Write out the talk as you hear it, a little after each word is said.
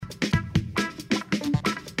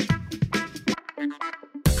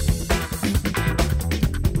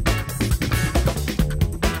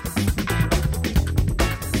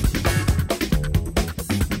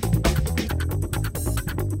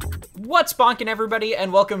What's bonkin', everybody,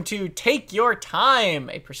 and welcome to Take Your Time,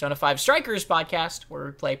 a Persona 5 Strikers podcast, where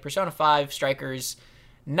we play Persona 5 Strikers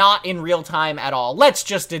not in real time at all. Let's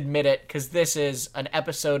just admit it, because this is an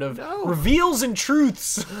episode of reveals and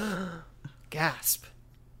truths. Gasp.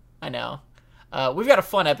 I know. We've got a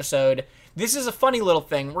fun episode. This is a funny little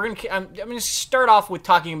thing. I'm going to start off with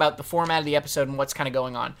talking about the format of the episode and what's kind of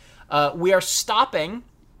going on. We are stopping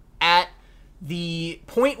at the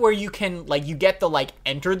point where you can, you get the,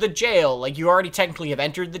 enter the jail. You already technically have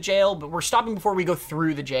entered the jail, but we're stopping before we go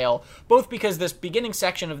through the jail. Both because this beginning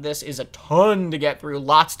section of this is a ton to get through,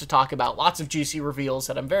 lots to talk about, lots of juicy reveals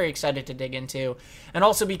that I'm very excited to dig into. And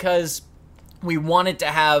also because we wanted to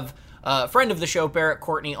have a friend of the show, Barrett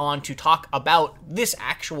Courtney, on to talk about this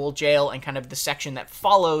actual jail and kind of the section that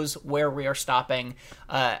follows where we are stopping.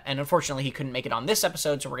 And unfortunately, he couldn't make it on this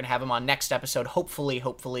episode, so we're going to have him on next episode,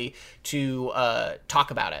 hopefully, to talk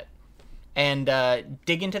about it and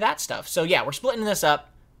dig into that stuff. So yeah, we're splitting this up,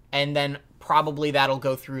 and then probably that'll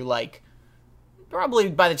go through, probably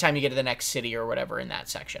by the time you get to the next city or whatever in that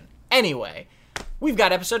section. Anyway, we've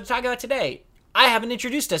got episode to talk about today. I haven't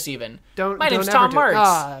introduced us even. My name's Tom Marks.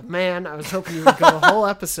 Ah, man, I was hoping you would go a whole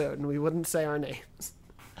episode and we wouldn't say our names.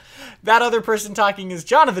 That other person talking is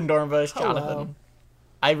Jonathan Dornbush. Hello. Jonathan.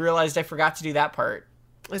 I realized I forgot to do that part.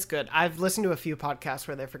 It's good. I've listened to a few podcasts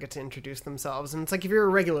where they forget to introduce themselves, and it's like if you're a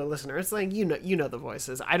regular listener, it's like you know the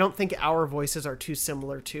voices. I don't think our voices are too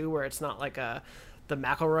similar too, where it's not like the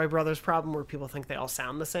McElroy brothers problem where people think they all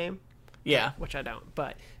sound the same. Yeah. Which I don't,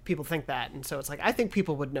 but people think that, and so it's like, I think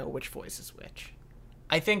people would know which voice is which.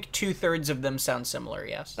 I think 2/3 of them sound similar,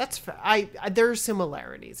 yes. That's there are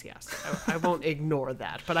similarities, yes. I won't ignore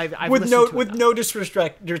that, but I've with listened to no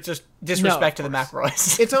disrespect, disrespect to the course.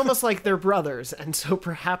 McElroys. It's almost like they're brothers, and so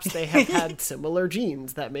perhaps they have had similar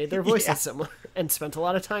genes that made their voices similar and spent a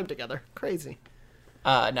lot of time together. Crazy.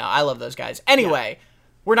 No, I love those guys. Anyway,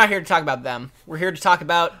 we're not here to talk about them. We're here to talk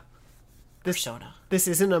about Persona. This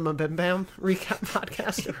isn't a Mabim Bam recap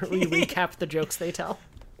podcast where we recap the jokes they tell.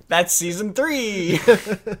 That's season 3.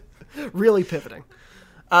 Really pivoting.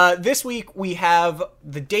 This week we have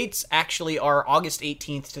the dates actually are August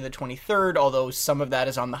 18th to the 23rd, although some of that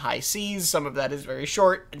is on the high seas, some of that is very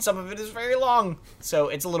short, and some of it is very long. So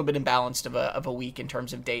it's a little bit imbalanced of a week in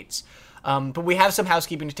terms of dates. But we have some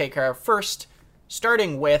housekeeping to take care of first,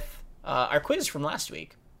 starting with our quiz from last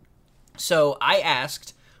week. So I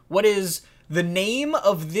asked, what is the name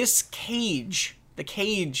of this cage, the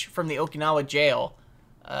cage from the Okinawa jail?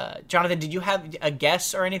 Jonathan, did you have a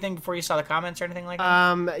guess or anything before you saw the comments or anything like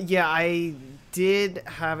that? Yeah, I did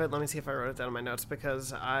have it. Let me see if I wrote it down in my notes,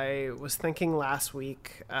 because I was thinking last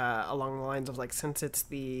week along the lines of, since it's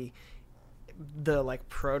the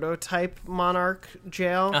prototype Monarch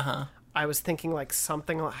jail, I was thinking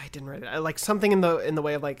something, I didn't write it, something in the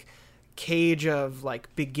way of cage of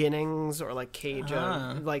beginnings, or cage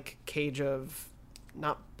of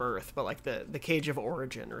not birth, but the cage of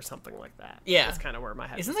origin or something like that. Yeah, that's kind of where my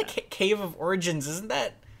head isn't was the cave of origins, is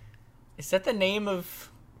that the name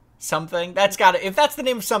of something? That's gotta, if that's the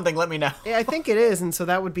name of something, let me know. Yeah, I think it is, and so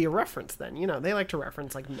that would be a reference then. They like to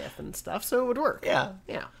reference myth and stuff, so it would work. Yeah.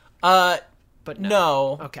 But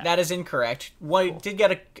no, okay, that is incorrect. Cool. Did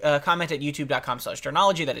get a comment at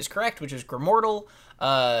youtube.com/Journology that is correct, which is Grimortal,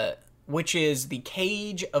 which is the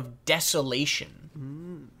Cage of Desolation.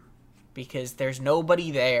 Because there's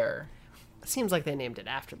nobody there. It seems like they named it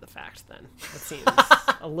after the fact then. It seems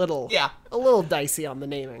a little dicey on the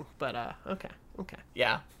naming, but okay.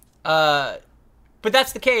 Yeah. But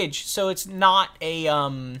that's the cage, so it's not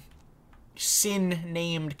a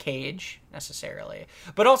sin-named cage, necessarily.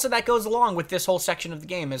 But also that goes along with this whole section of the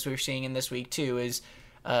game, as we're seeing in this week, too, is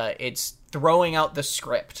it's throwing out the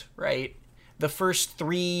script, right? The first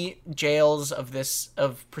 3 jails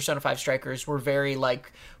of Persona 5 Strikers were very,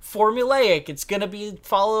 formulaic. It's gonna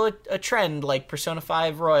follow a trend like Persona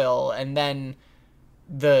 5 Royal, and then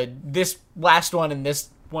this last one and this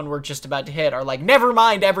one we're just about to hit are never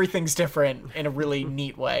mind, everything's different in a really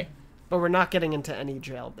neat way. But we're not getting into any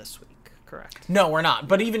jail this week, correct? No, we're not.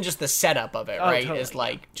 But even just the setup of it, right, totally.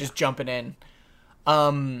 Is just jumping in.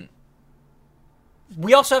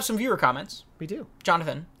 We also have some viewer comments. We do.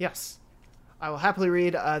 Jonathan. Yes. I will happily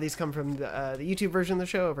read. These come from the YouTube version of the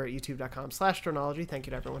show over at youtube.com/Journology. Thank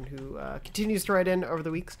you to everyone who continues to write in over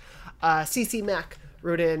the weeks. CC Mac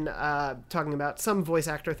wrote in talking about some voice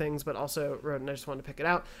actor things, but also wrote, and I just wanted to pick it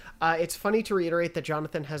out. It's funny to reiterate that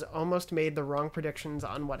Jonathan has almost made the wrong predictions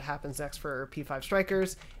on what happens next for P5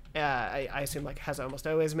 Strikers. I assume like has almost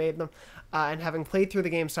always made them. And having played through the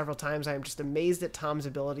game several times, I am just amazed at Tom's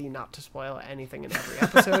ability not to spoil anything in every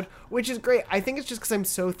episode, which is great. I think it's just because I'm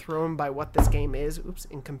so thrown by what this game is,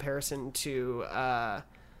 in comparison to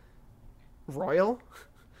Royal,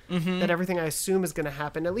 that everything I assume is going to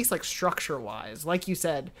happen, at least like structure-wise. Like you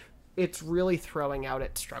said, it's really throwing out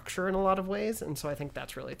its structure in a lot of ways, and so I think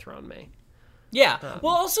that's really thrown me. Yeah.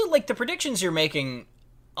 Well, also, like, the predictions you're making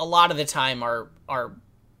a lot of the time are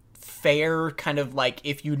fair, kind of like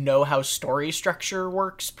if you know how story structure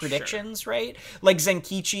works predictions, right? Like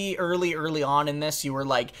Zenkichi early on in this, you were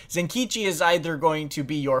like, Zenkichi is either going to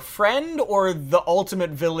be your friend or the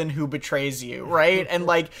ultimate villain who betrays you, right? And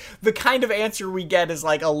like the kind of answer we get is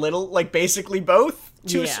like a little, like basically both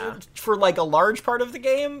for like a large part of the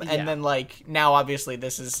game. And then like now obviously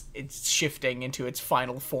it's shifting into its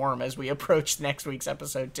final form as we approach next week's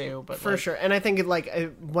episode too. But for sure. And I think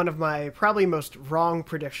one of my probably most wrong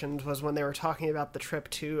predictions was when they were talking about the trip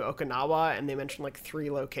to Okinawa and they mentioned like 3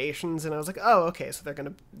 locations, and I was like, oh, okay, so they're going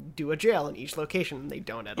to do a jail in each location, and they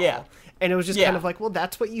don't at all. And it was just kind of like, well,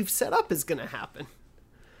 that's what you've set up is going to happen.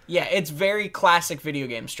 Yeah, it's very classic video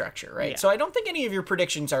game structure, right? So I don't think any of your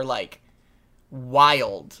predictions are like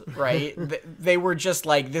wild, right? They were just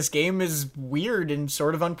like, this game is weird and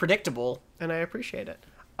sort of unpredictable. And I appreciate it.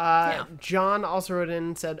 John also wrote in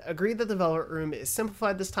and said, agreed that the Velvet Room is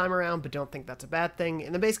simplified this time around, but don't think that's a bad thing.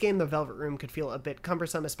 In the base game, the Velvet Room could feel a bit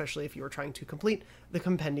cumbersome, especially if you were trying to complete the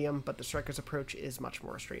compendium, but the Striker's approach is much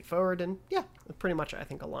more straightforward, and pretty much, I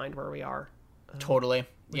think, aligned where we are. Totally.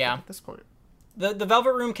 At this point. The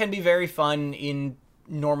Velvet Room can be very fun in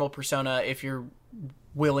normal Persona if you're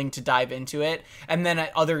willing to dive into it, and then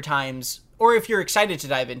at other times, or if you're excited to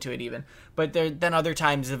dive into it even, but then other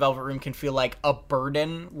times the Velvet Room can feel like a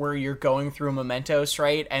burden where you're going through Mementos,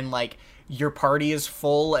 right, and like your party is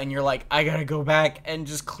full and you're like, I gotta go back and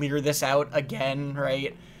just clear this out again,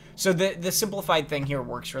 right? So the simplified thing here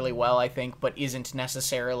works really well, I think, but isn't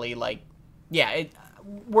necessarily like,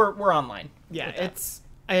 we're online. You're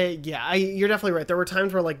definitely right. There were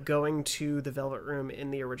times where like going to the Velvet Room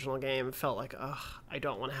in the original game felt like, I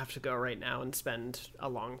don't want to have to go right now and spend a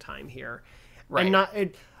long time here. Right.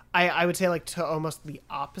 And I would say like to almost the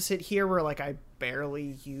opposite here, where like I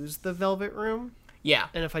barely use the Velvet Room. Yeah.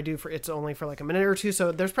 And if I do, it's only for like a minute or two.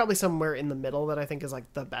 So there's probably somewhere in the middle that I think is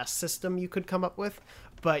like the best system you could come up with.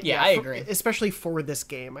 But I agree. Especially for this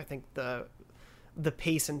game, I think the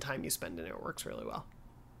pace and time you spend in it works really well.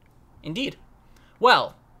 Indeed.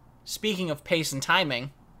 Well, speaking of pace and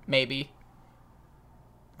timing, maybe,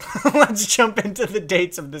 let's jump into the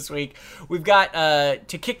dates of this week. We've got,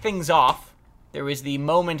 to kick things off, there was the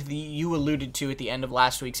moment that you alluded to at the end of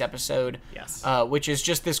last week's episode. Yes. Which is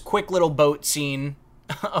just this quick little boat scene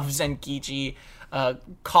of Zenkichi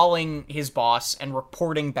calling his boss and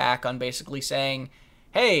reporting back on basically saying,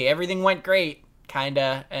 hey, everything went great,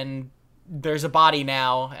 kinda, and there's a body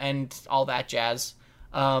now, and all that jazz.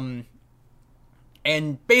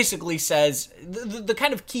 And basically says, the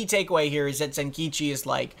kind of key takeaway here is that Zenkichi is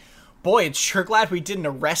like, boy, it's sure glad we didn't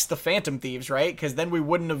arrest the Phantom Thieves, right? Because then we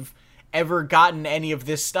wouldn't have ever gotten any of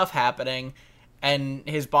this stuff happening. And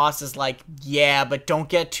his boss is like, yeah, but don't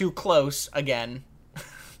get too close again.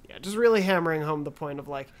 Yeah, just really hammering home the point of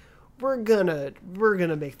like, we're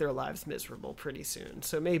gonna make their lives miserable pretty soon,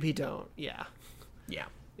 so maybe don't. Yeah.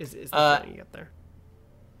 Is the feeling you get there.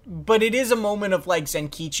 But it is a moment of like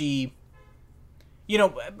Zenkichi. You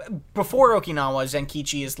know, before Okinawa,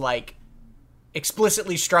 Zenkichi is, like,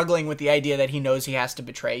 explicitly struggling with the idea that he knows he has to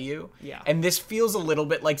betray you. Yeah. And this feels a little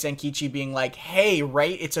bit like Zenkichi being like, hey,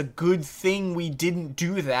 right, it's a good thing we didn't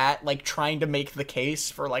do that, like, trying to make the case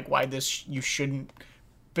for, like, why you shouldn't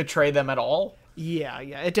betray them at all. Yeah,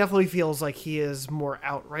 it definitely feels like he is more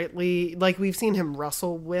outrightly, like, we've seen him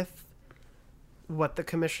wrestle with what the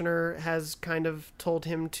commissioner has kind of told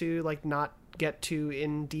him to, like, not get too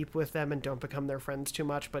in deep with them and don't become their friends too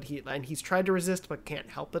much, but he's tried to resist but can't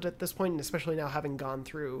help it at this point, and especially now having gone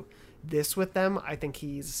through this with them, I think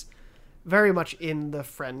he's very much in the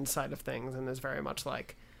friend side of things and is very much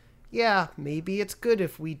like, yeah, maybe it's good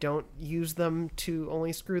if we don't use them to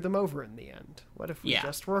only screw them over in the end. What if we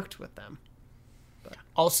just worked with them? But.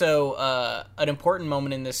 Also, an important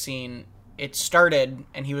moment in this scene, it started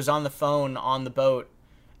and he was on the phone on the boat.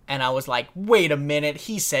 And I was like, wait a minute,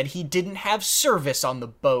 he said he didn't have service on the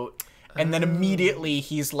boat. And then immediately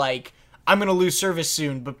he's like, I'm going to lose service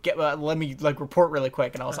soon, but let me like report really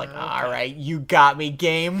quick. And I was like, all right, you got me,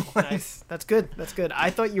 game. Nice. That's good. I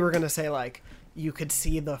thought you were going to say like, you could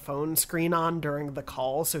see the phone screen on during the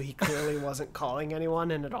call, so he clearly wasn't calling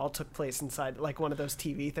anyone, and it all took place inside like one of those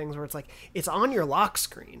TV things where it's like, it's on your lock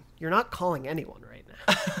screen. You're not calling anyone right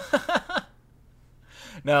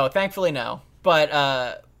No, thankfully no.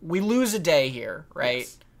 But we lose a day here, right?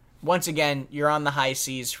 Yes. Once again, you're on the high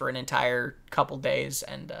seas for an entire couple days,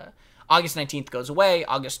 and August 19th goes away.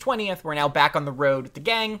 August 20th, we're now back on the road with the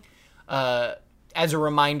gang. As a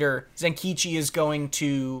reminder, Zenkichi is going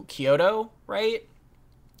to Kyoto, right?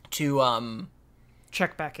 To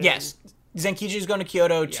check back in. Yes, Zenkichi is going to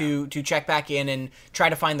Kyoto to check back in and try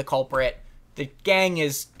to find the culprit. The gang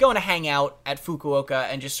is going to hang out at Fukuoka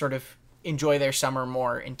and just sort of enjoy their summer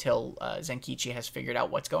more until Zenkichi has figured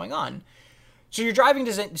out what's going on. So you're driving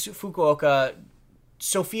to Fukuoka.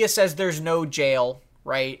 Sophia says there's no jail,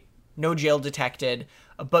 right? No jail detected.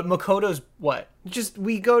 But Makoto's what? Just,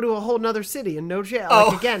 we go to a whole nother city and no jail. Oh.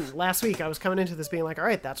 Like, again, last week I was coming into this being like, all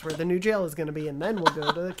right, that's where the new jail is going to be, and then we'll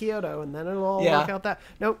go to Kyoto, and then it'll all work out that.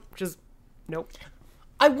 Nope, just, nope.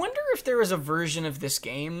 I wonder if there was a version of this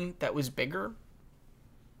game that was bigger,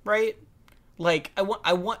 right? Like,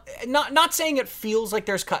 I want, not saying it feels like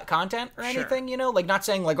there's cut content or anything, you know? Like, not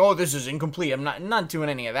saying, like, oh, this is incomplete. I'm not doing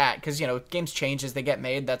any of that, because, you know, games change as they get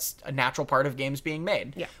made. That's a natural part of games being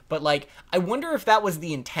made. Yeah. But, like, I wonder if that was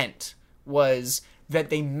the intent, was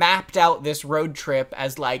that they mapped out this road trip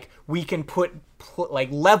as, like, we can put like,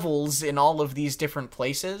 levels in all of these different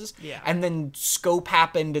places. Yeah. And then scope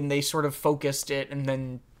happened, and they sort of focused it, and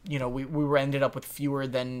then, you know, we were ended up with fewer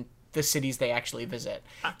than the cities they actually visit.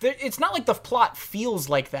 It's not like the plot feels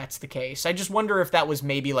like that's the case. I just wonder if that was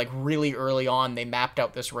maybe like really early on they mapped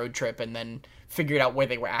out this road trip and then figured out where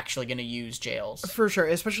they were actually going to use jails. For sure,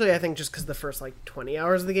 especially I think just because the first like 20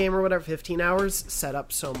 hours of the game or whatever, 15 hours, set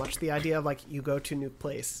up so much the idea of like, you go to new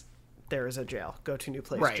place, there is a jail. Go to new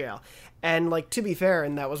place, jail. And like, to be fair,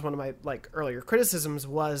 and that was one of my like earlier criticisms,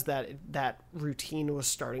 was that that routine was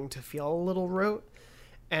starting to feel a little rote.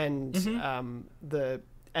 And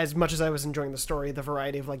as much as I was enjoying the story, the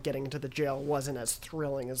variety of like getting into the jail wasn't as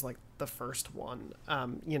thrilling as like the first one,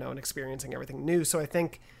 you know, and experiencing everything new. So I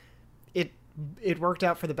think it worked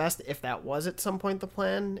out for the best if that was at some point the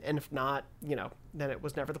plan, and if not, you know, then it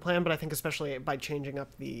was never the plan. But I think especially by changing up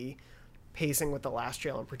the pacing with the last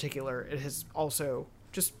jail in particular, it has also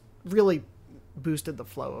just really boosted the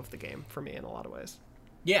flow of the game for me in a lot of ways.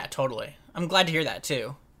 Yeah, totally. I'm glad to hear that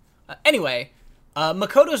too. Anyway,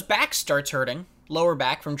 Makoto's back starts hurting. Lower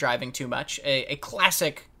back from driving too much. A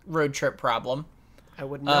classic road trip problem. I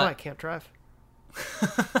wouldn't know. I can't drive.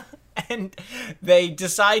 And they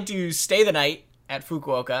decide to stay the night at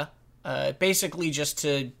Fukuoka, basically just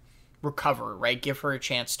to recover, right? Give her a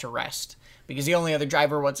chance to rest. Because the only other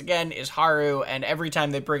driver, once again, is Haru, and every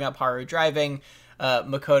time they bring up Haru driving,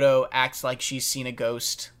 Makoto acts like she's seen a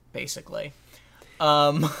ghost, basically.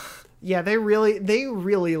 Yeah, they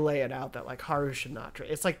really lay it out that like Haru should not drive.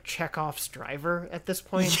 It's like Chekhov's driver at this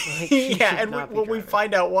point. Like, yeah, and we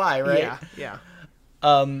find out why, right? Yeah.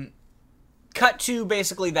 Cut to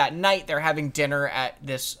basically that night, they're having dinner at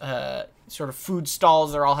this sort of food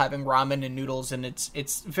stalls. They're all having ramen and noodles, and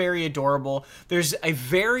it's very adorable. There's a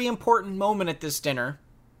very important moment at this dinner,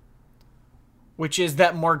 which is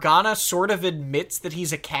that Morgana sort of admits that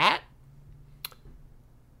he's a cat.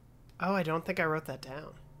 Oh, I don't think I wrote that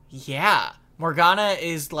down. Yeah. Morgana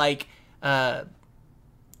is like,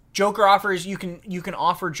 Joker offers, you can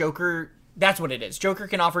offer Joker, that's what it is. Joker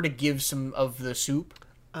can offer to give some of the soup,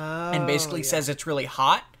 and basically says it's really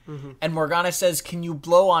hot. Mm-hmm. And Morgana says, can you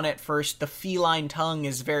blow on it first? The feline tongue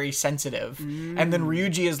is very sensitive. And then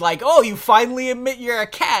Ryuji is like, oh, you finally admit you're a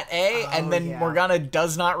cat, eh? And then Morgana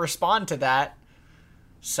does not respond to that.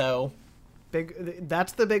 So...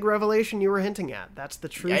 That's the big revelation you were hinting at. That's the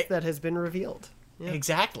truth that has been revealed. Yeah.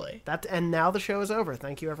 Exactly. And now the show is over.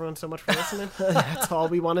 Thank you everyone so much for listening. That's all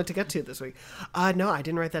we wanted to get to this week. No, I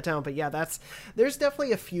didn't write that down, but yeah, there's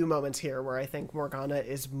definitely a few moments here where I think Morgana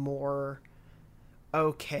is more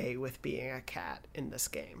okay with being a cat in this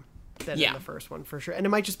game than in the first one, for sure. And it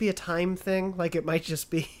might just be a time thing. Like, it might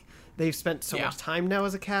just be they've spent so much time now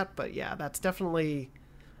as a cat, but yeah, that's definitely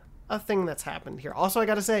a thing that's happened here. Also, I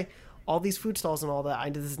gotta say, all these food stalls and all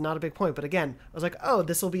that, this is not a big point, but again, I was like, oh,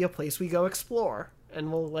 this will be a place we go explore,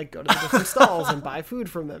 and we'll like go to the different stalls and buy food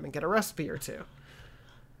from them and get a recipe or two.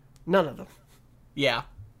 None of them. Yeah.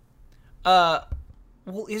 Well,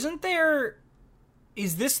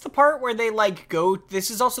 is this the part where they like go, this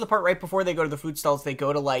is also the part right before they go to the food stalls, they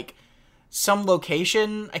go to like some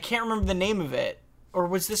location, I can't remember the name of it, or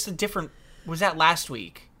was that last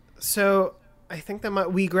week? So... I think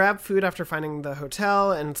that we grab food after finding the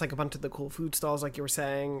hotel, and it's like a bunch of the cool food stalls, like you were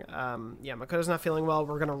saying. Makoto's not feeling well.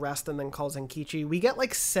 We're gonna rest and then call Zenkichi. We get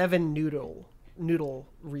like 7 noodle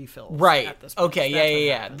refills. Right. At this point. Okay.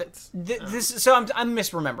 Yeah. So I'm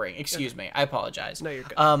misremembering. Excuse me. I apologize. No, you're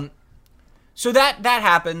good. So that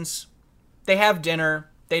happens. They have dinner.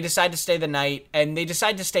 They decide to stay the night, and they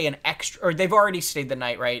decide to stay an extra... Or they've already stayed the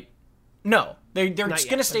night, right? No. They're just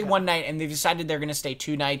going to stay one night, and they've decided they're going to stay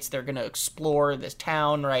 2 nights. They're going to explore this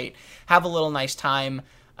town, right? Have a little nice time.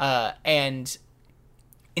 And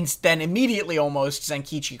then immediately almost,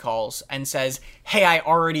 Zenkichi calls and says, hey, I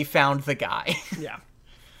already found the guy. Yeah.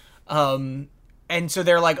 And so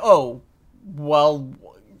they're like, oh.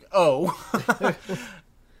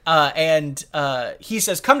 And he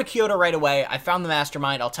says, come to Kyoto right away. I found the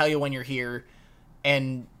mastermind. I'll tell you when you're here.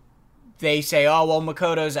 And they say, oh, well,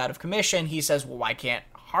 Makoto's out of commission. He says, well, why can't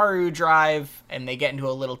Haru drive? And they get into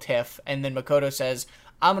a little tiff. And then Makoto says,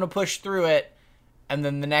 I'm going to push through it. And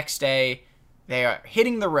then the next day, they are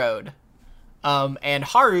hitting the road. And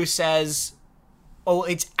Haru says, oh,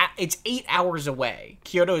 it's 8 hours away.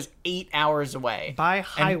 Kyoto's 8 hours away. By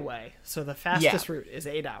highway. So the fastest route is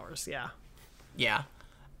 8 hours, yeah. Yeah.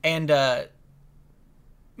 And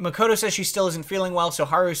Makoto says she still isn't feeling well, so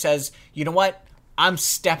Haru says, you know what? I'm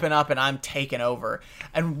stepping up and I'm taking over.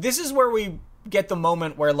 And this is where we get the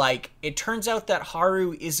moment where, like, it turns out that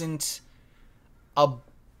Haru isn't a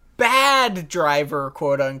bad driver,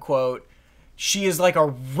 quote unquote. She is like a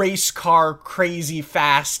race car, crazy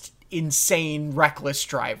fast, insane, reckless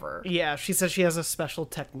driver. Yeah, she says she has a special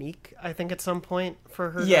technique, I think, at some point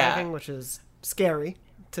for her driving, which is scary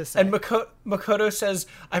to say. And Makoto says,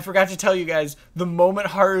 I forgot to tell you guys, the moment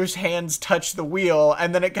Haru's hands touch the wheel,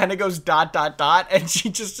 and then it kind of goes ... and she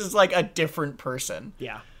just is like a different person.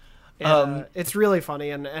 Yeah. It's really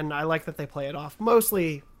funny, and I like that they play it off,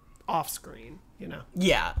 mostly off screen, you know.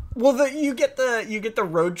 Yeah. Well, you get the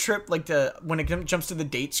road trip, like when it jumps to the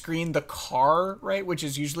date screen, the car, right, which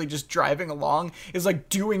is usually just driving along, is like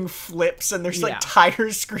doing flips, and there's like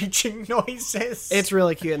tires screeching noises. It's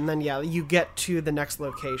really cute. And then you get to the next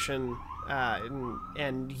location,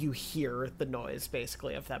 and you hear the noise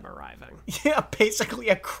basically of them arriving. Yeah, basically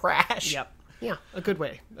a crash. Yep. Yeah, a good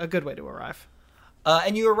way to arrive.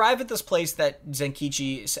 And you arrive at this place that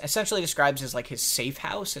Zenkichi essentially describes as like his safe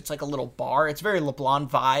house. It's like a little bar. It's very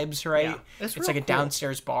LeBlanc vibes, right? Yeah, it's like a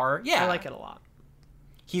downstairs bar. Yeah. I like it a lot.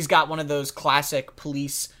 He's got one of those classic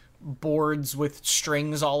police boards with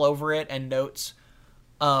strings all over it and notes.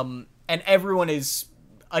 And everyone is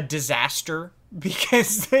a disaster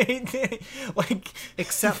because they like...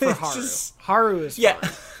 Except for Haru. Haru is fine.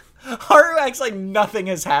 Haru acts like nothing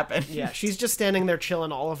has happened. Yeah, she's just standing there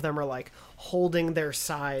chilling. All of them are like holding their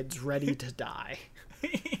sides ready to die.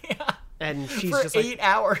 Yeah. And she's for just like, 8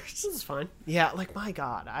 hours. This is fine. Yeah, like, my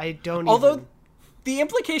God, I don't Although, the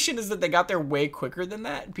implication is that they got there way quicker than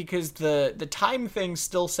that because the time thing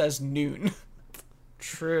still says noon.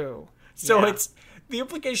 True. So the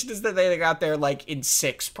implication is that they got there like in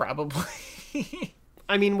 6 probably.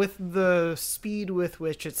 I mean, with the speed with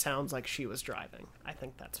which it sounds like she was driving, I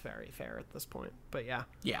think that's very fair at this point. But yeah.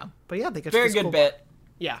 Yeah. But yeah, they get very good bit.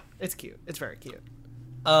 Yeah, it's cute. It's very cute.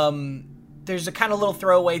 There's a kind of little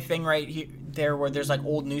throwaway thing right there where there's like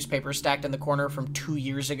old newspapers stacked in the corner from 2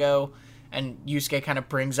 years ago, and Yusuke kind of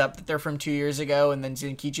brings up that they're from 2 years ago, and then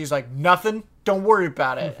Zenkichi's like, nothing, don't worry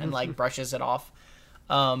about it, and like brushes it off.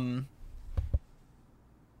 And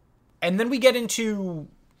then we get into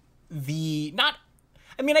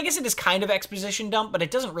I guess it is kind of exposition dump, but it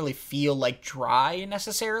doesn't really feel like dry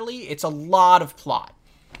necessarily. It's a lot of plot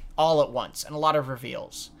all at once and a lot of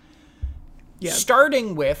reveals. Yeah.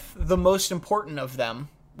 Starting with the most important of them,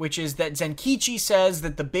 which is that Zenkichi says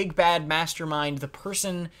that the big bad mastermind, the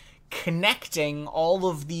person connecting all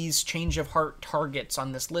of these change of heart targets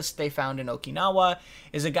on this list they found in Okinawa,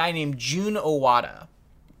 is a guy named Jun Owada,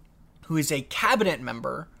 who is a cabinet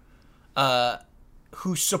member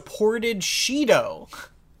who supported Shido,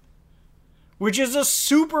 which is a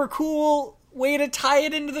super cool way to tie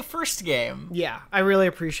it into the first game. Yeah, I really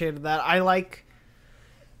appreciated that. I like...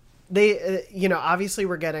 They, obviously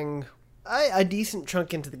we're getting a decent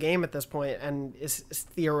chunk into the game at this point, and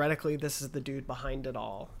theoretically this is the dude behind it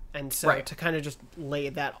all. And so to kind of just lay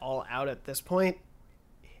that all out at this point,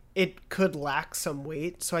 it could lack some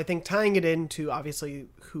weight. So I think tying it into, obviously,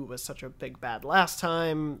 who was such a big bad last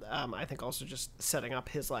time, I think also just setting up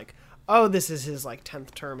his, like, oh, this is his, like,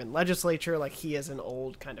 10th term in legislature, like, he is an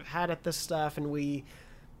old kind of hat at this stuff, and we...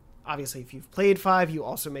 Obviously, if you've played 5, you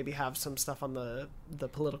also maybe have some stuff on the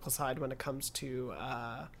political side when it comes to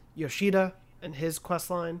Yoshida and his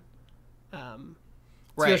quest line. It's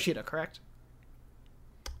Yoshida, correct?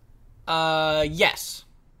 Yes.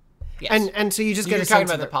 And so you just get You're a talking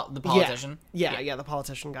sense about of the politician? Yeah, the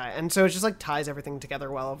politician guy. And so it just, like, ties everything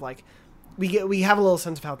together well of, like, we have a little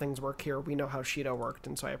sense of how things work here. We know how Shido worked,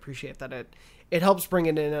 and so I appreciate that it helps bring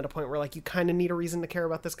it in at a point where like you kind of need a reason to care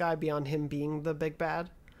about this guy beyond him being the big bad.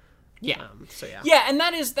 Yeah. So yeah. Yeah, and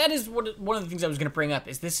that is what one of the things I was going to bring up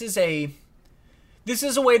is this is a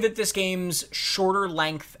way that this game's shorter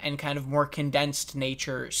length and kind of more condensed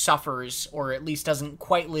nature suffers, or at least doesn't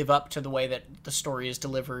quite live up to the way that the story is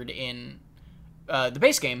delivered in the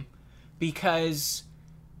base game, because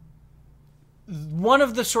one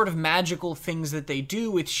of the sort of magical things that they do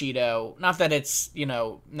with Shido, not that it's,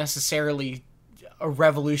 necessarily a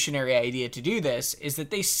revolutionary idea to do this, is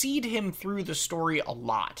that they seed him through the story a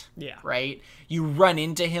lot. Yeah. Right? You run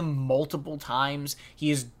into him multiple times.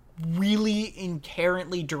 He is really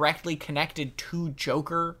inherently directly connected to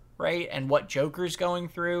Joker, right? And what Joker's going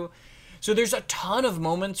through. So there's a ton of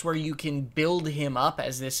moments where you can build him up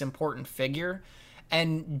as this important figure,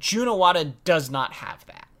 and Jun Iwata does not have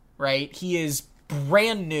that, right? He is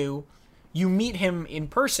brand new. You meet him in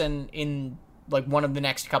person in like one of the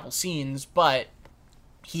next couple scenes, but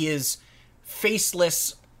he is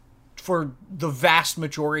faceless for the vast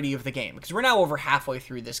majority of the game, because we're now over halfway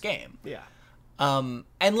through this game. Yeah.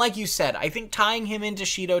 And like you said, I think tying him into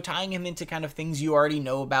Shido, tying him into kind of things you already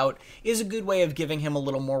know about, is a good way of giving him a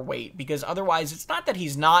little more weight, because otherwise it's not that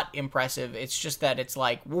he's not impressive, it's just that it's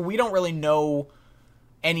like, well, we don't really know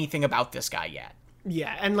anything about this guy yet.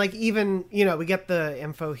 Yeah, and like even, we get the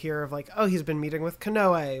info here of like, oh, he's been meeting with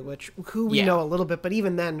Konoe, who we know a little bit, but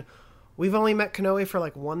even then, we've only met Konoe for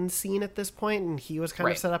like one scene at this point, and he was kind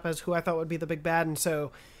of set up as who I thought would be the big bad, and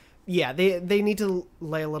so yeah, they need to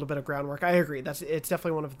lay a little bit of groundwork. I agree. It's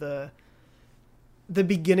definitely one of the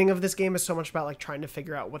beginning of this game is so much about like trying to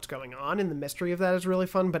figure out what's going on, and the mystery of that is really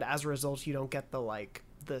fun, but as a result you don't get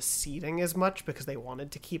the seeding as much because they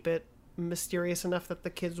wanted to keep it mysterious enough that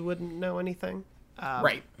the kids wouldn't know anything.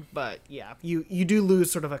 Right. But yeah, you do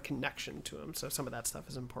lose sort of a connection to him, so some of that stuff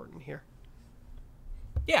is important here.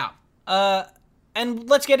 Yeah. And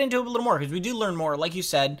let's get into it a little more, because we do learn more. Like you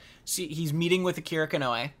said, he's meeting with Akira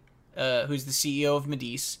Konoe, who's the CEO of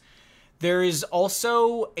Medice. There is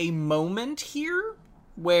also a moment here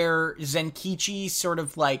where Zenkichi sort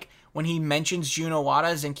of like, when he mentions Jun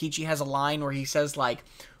Iwata, Zenkichi has a line where he says like,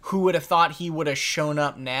 who would have thought he would have shown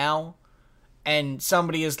up now? And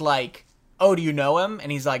somebody is like, oh, do you know him?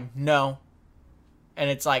 And he's like, no. And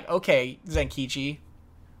it's like, okay, Zenkichi,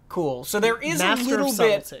 cool. So there is a little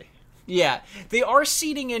bit. Yeah, they are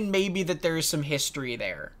seeding in maybe that there is some history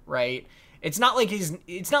there, right? It's not like Jun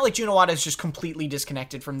Iwata is just completely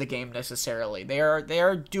disconnected from the game necessarily. They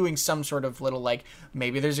are doing some sort of little like,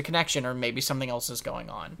 maybe there's a connection or maybe something else is going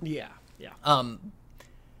on. Yeah.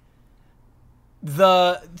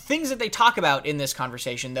 The things that they talk about in this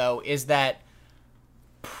conversation, though, is that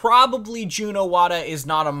probably Jun Iwata is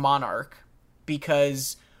not a monarch,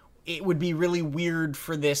 because it would be really weird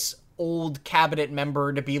for this old cabinet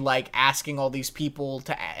member to be like asking all these people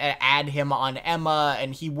to add him on Emma,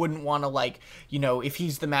 and he wouldn't want to like, if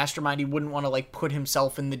he's the mastermind, he wouldn't want to like put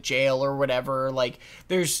himself in the jail or whatever. Like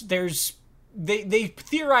they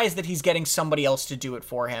theorize that he's getting somebody else to do it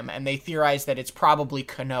for him, and they theorize that it's probably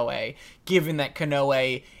Konoe, given that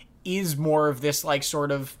Konoe is more of this like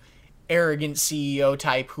sort of arrogant CEO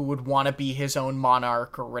type who would want to be his own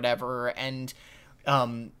monarch or whatever, and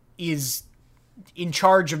is in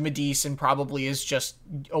charge of Medice and probably is just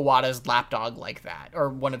Iwata's lapdog like that, or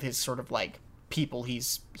one of his sort of like people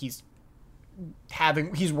he's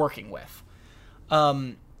working with.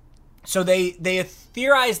 So they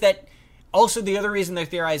theorize that. Also, the other reason they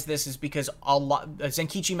theorize this is because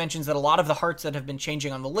Zenkichi mentions that a lot of the hearts that have been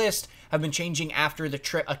changing on the list have been changing after a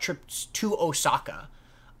trip to Osaka,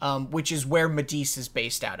 which is where Medice is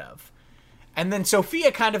based out of. And then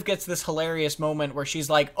Sophia kind of gets this hilarious moment where she's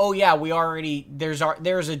like, oh yeah, there's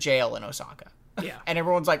a jail in Osaka. Yeah. And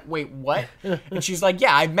everyone's like, wait, what? And she's like,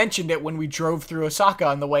 yeah, I mentioned it when we drove through Osaka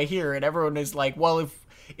on the way here. And everyone is like, well,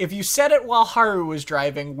 if you said it while Haru was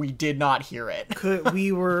driving, we did not hear it.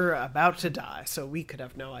 We were about to die, so we could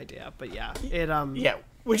have no idea. But yeah, yeah,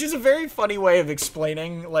 which is a very funny way of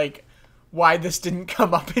explaining, like, why this didn't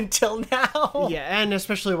come up until now. Yeah, and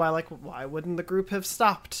especially why wouldn't the group have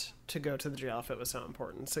stopped to go to the jail if it was so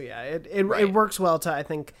important? So yeah, it works well to, I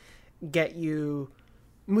think, get you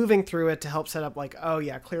moving through it to help set up like, oh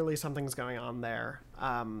yeah, clearly something's going on there.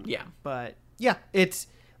 Yeah. But yeah, it's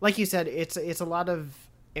like you said, it's a lot of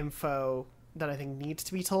info that I think needs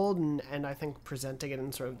to be told, and I think presenting it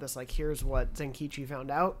in sort of this like, here's what Zenkichi found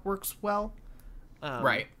out works well.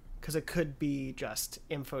 Right. Because it could be just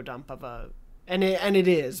info dump of and it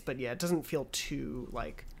is, but yeah, it doesn't feel too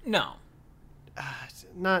like, no, it's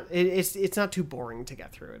not too boring to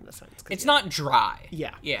get through in a sense. It's not dry.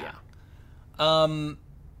 Yeah.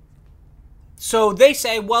 So they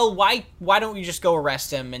say, well, why don't we just go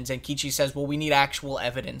arrest him? And Zenkichi says, well, we need actual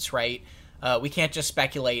evidence, right? We can't just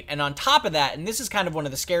speculate. And on top of that, and this is kind of one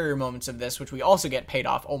of the scarier moments of this, which we also get paid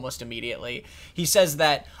off almost immediately, he says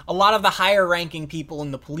that a lot of the higher ranking people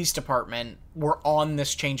in the police department were on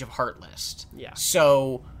this change of heart list. Yeah.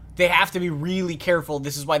 So they have to be really careful.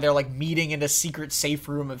 This is why they're like meeting in a secret safe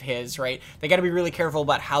room of his, right? They got to be really careful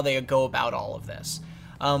about how they go about all of this.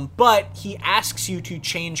 But he asks you to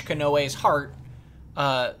change Konoe's heart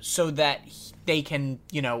so that they can,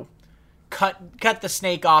 cut the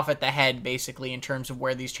snake off at the head, basically, in terms of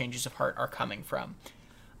where these changes of heart are coming from.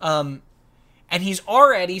 And he's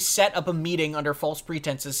already set up a meeting under false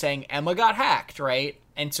pretenses saying Emma got hacked, right?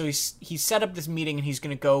 And so he's set up this meeting, and he's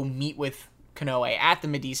going to go meet with Konoe at the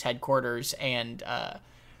Medice headquarters and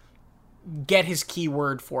get his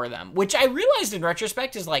keyword for them, which I realized in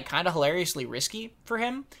retrospect is like kind of hilariously risky for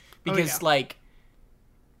him because like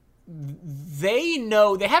they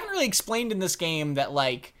haven't really explained in this game that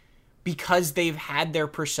like because they've had their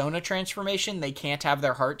persona transformation they can't have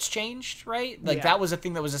their hearts changed, right? Like that was a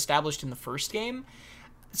thing that was established in the first game,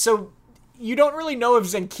 so you don't really know if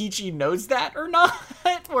Zenkichi knows that or not.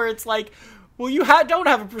 Where it's like, well, you don't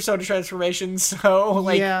have a persona transformation, so,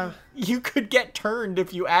 like, you could get turned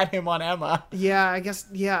if you add him on Emma. Yeah, I guess,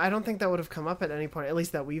 I don't think that would have come up at any point, at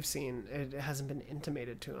least that we've seen. It hasn't been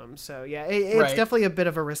intimated to him, so, it's definitely a bit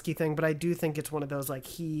of a risky thing, but I do think it's one of those, like,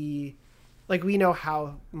 we know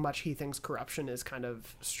how much he thinks corruption is kind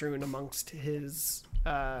of strewn amongst his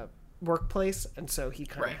workplace, and so he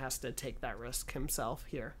kind of has to take that risk himself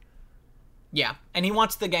here. Yeah, and he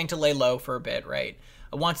wants the gang to lay low for a bit, right?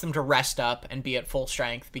 Wants them to rest up and be at full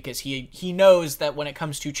strength because he knows that when it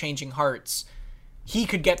comes to changing hearts, he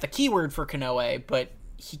could get the keyword for Konoe, but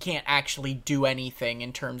he can't actually do anything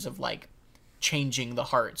in terms of, like, changing the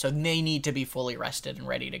heart. So they need to be fully rested and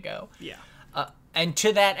ready to go. Yeah. And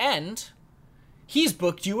to that end, he's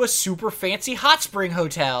booked you a super fancy hot spring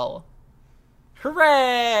hotel.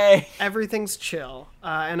 Hooray! Everything's chill.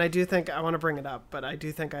 And I do think, I want to bring it up, but I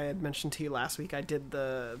do think I had mentioned to you last week, I did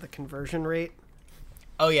the conversion rate.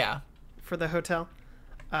 Oh, yeah. For the hotel.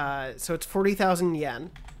 So it's 40,000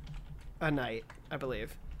 yen a night, I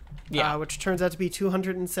believe. Yeah. Which turns out to be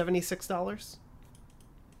 $276.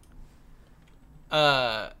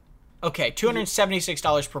 Okay,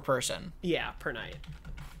 $276 per person. Yeah, per night.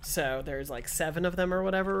 So there's like 7 of them or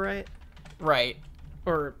whatever, right? Right.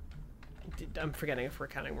 Or I'm forgetting if we're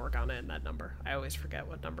counting Morgana in that number. I always forget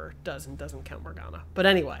what number does and doesn't count Morgana. But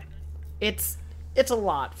anyway, it's a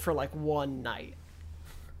lot for like one night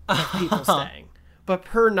of people staying. But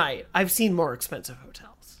per night, I've seen more expensive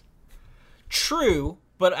hotels. True,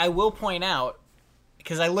 but I will point out,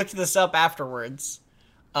 because I looked this up afterwards,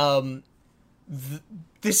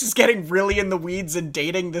 this is getting really in the weeds and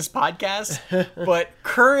dating this podcast, but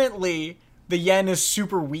currently the yen is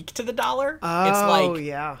super weak to the dollar.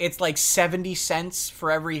 It's like 70 cents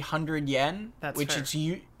for every 100 yen. That's which fair. is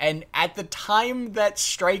and at the time that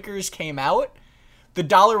Strikers came out, the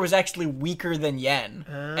dollar was actually weaker than yen,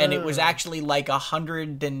 and it was actually like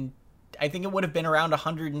 100 and I think it would have been around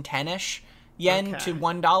 110ish yen to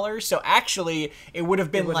 $1. So actually, it would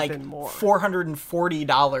have been like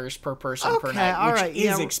 $440 per person per night, which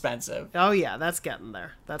is expensive. Oh yeah, that's getting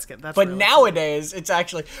there. That's but really nowadays, it's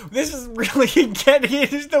actually this is really getting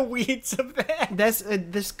into the weeds of that.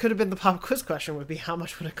 This could have been the pop quiz question. Would be how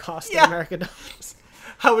much would it cost in American dollars?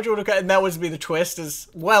 How much would it cost? And that would be the twist as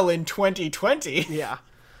well in 2020. Yeah.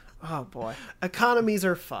 Oh boy, economies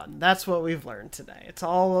are fun. That's what we've learned today. It's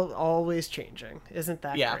always changing. Isn't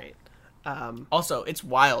that great? Also, it's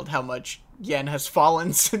wild how much yen has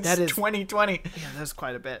fallen since 2020. Yeah, that's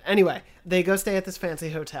quite a bit. Anyway, they go stay at this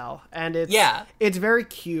fancy hotel, and it's very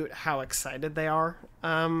cute how excited they are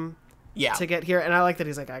to get here. And I like that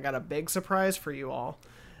he's like, I got a big surprise for you all.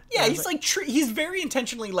 Yeah, he's like he's very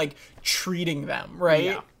intentionally like treating them, right?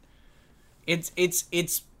 Yeah. It's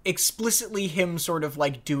explicitly him sort of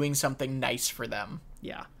like doing something nice for them.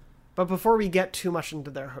 Yeah. But before we get too much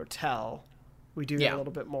into their hotel, we do get a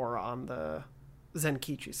little bit more on the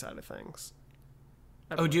Zenkichi side of things.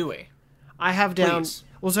 Oh, do we? I have down... Please.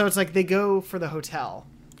 Well, so it's like they go for the hotel.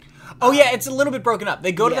 Oh, yeah, it's a little bit broken up.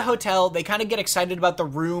 They go to the hotel, they kind of get excited about the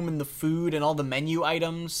room and the food and all the menu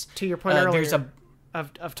items. To your point earlier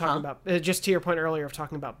of talking about... just to your point earlier of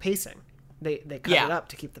talking about pacing. They cut it up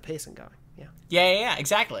to keep the pacing going. Yeah,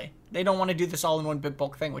 exactly. They don't want to do this all in one big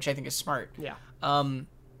bulk thing, which I think is smart. Yeah.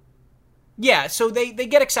 Yeah, so they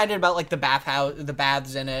get excited about like the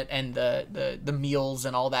baths in it and the meals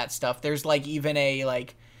and all that stuff. There's like even a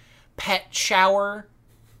like pet shower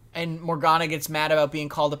And Morgana gets mad about being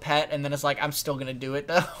called a pet, and then it's like, I'm still gonna do it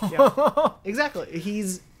though. Yeah. Exactly.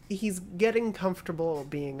 He's getting comfortable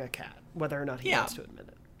being a cat, whether or not he wants to admit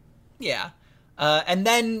it. Yeah. And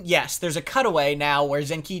then, yes, there's a cutaway now where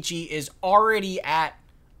Zenkichi is already at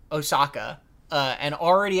Osaka, and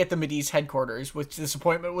already at the Mediz headquarters, which this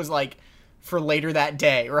appointment was like for later that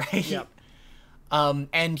day, right? Yep.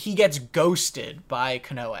 And he gets ghosted by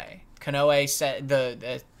Konoe. Konoe said,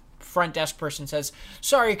 the front desk person says,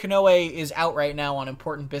 sorry, Konoe is out right now on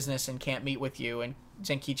important business and can't meet with you. And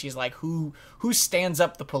Zenkichi's like, who stands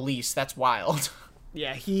up the police? That's wild.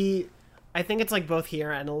 Yeah, I think it's like both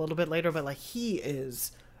here and a little bit later, but like he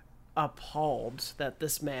is appalled that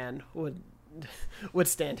this man would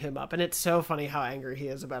stand him up. And it's so funny how angry he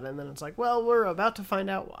is about it. And then it's like, well, we're about to find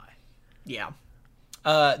out why. Yeah.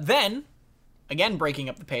 Then, again, breaking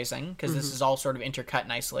up the pacing, because this is all sort of intercut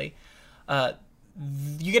nicely,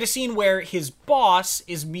 you get a scene where his boss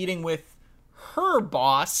is meeting with her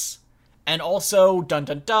boss, and also, dun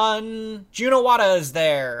dun dun, Juno Wada is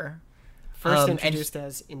there. First introduced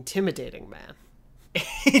as Intimidating Man.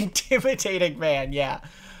 Intimidating Man, yeah.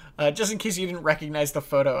 Just in case you didn't recognize the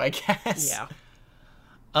photo, I guess.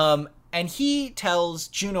 Yeah. And he tells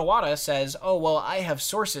Juno Wada, says, oh, well, I have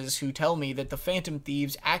sources who tell me that the Phantom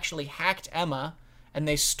Thieves actually hacked Emma, and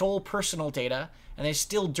they stole personal data, and they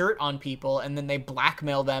steal dirt on people, and then they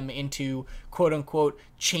blackmail them into, quote-unquote,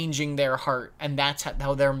 changing their heart, and that's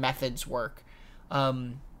how their methods work.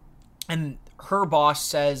 And her boss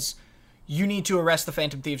says, you need to arrest the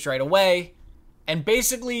Phantom Thieves right away, and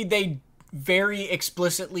basically they very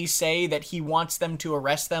explicitly say that he wants them to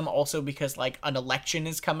arrest them also because, like, an election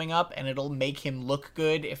is coming up, and it'll make him look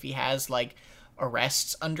good if he has, like,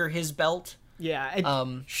 arrests under his belt.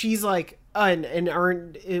 Yeah, she's like,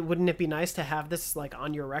 wouldn't it be nice to have this like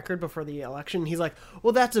on your record before the election? He's like,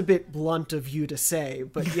 well, that's a bit blunt of you to say,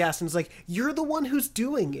 but yes, and it's like, you're the one who's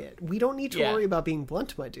doing it. We don't need to worry about being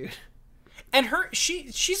blunt, my dude. And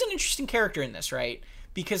she's an interesting character in this, right?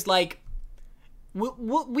 Because like,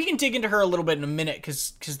 we can dig into her a little bit in a minute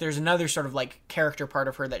because there's another sort of like character part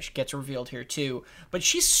of her that gets revealed here too. But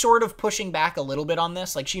she's sort of pushing back a little bit on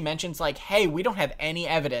this. Like she mentions like, hey, we don't have any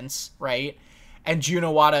evidence, right? And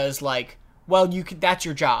Juno Wada is like, well, that's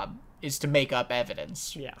your job, is to make up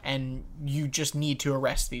evidence. Yeah. And you just need to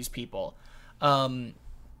arrest these people.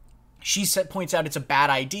 She points out it's a bad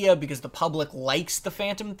idea because the public likes the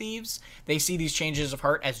Phantom Thieves. They see these changes of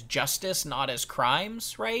heart as justice, not as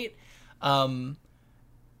crimes, right? And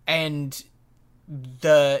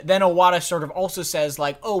then Owada sort of also says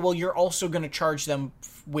like, oh, well, you're also going to charge them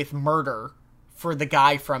with murder for the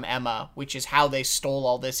guy from Emma, which is how they stole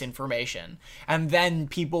all this information. And then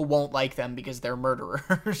people won't like them because they're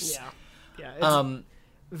murderers. Yeah. It's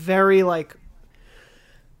very like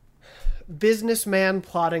businessman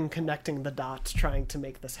plotting, connecting the dots, trying to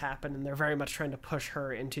make this happen. And they're very much trying to push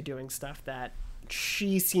her into doing stuff that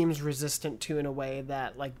she seems resistant to in a way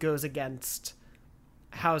that like goes against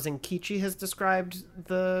how Zenkichi has described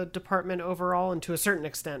the department overall, and to a certain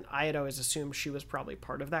extent I had always assumed she was probably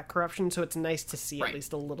part of that corruption, so it's nice to see at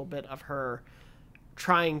least a little bit of her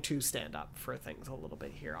trying to stand up for things a little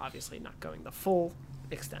bit here. Obviously not going the full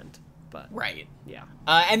extent, but yeah.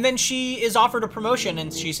 And then she is offered a promotion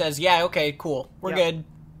and she says, yeah, okay, cool, we're good.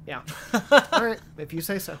 Yeah. All right, if you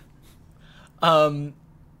say so.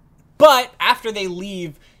 But after they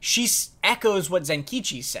leave, she echoes what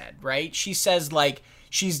Zenkichi said, right? She says, like,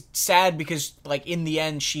 she's sad because, like, in the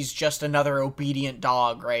end, she's just another obedient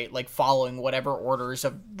dog, right? Like, following whatever orders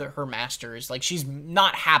of her masters. Like, she's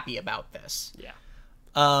not happy about this. Yeah.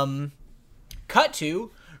 Cut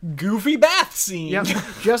to goofy bath scene. Yep.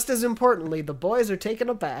 Just as importantly, the boys are taking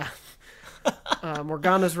a bath.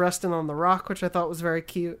 Morgana's resting on the rock, which I thought was very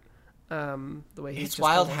cute. The way it's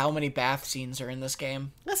wild how many bath scenes are in this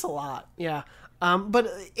game. That's a lot, yeah.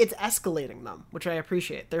 But it's escalating them, which I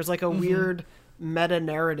appreciate. There's like a weird meta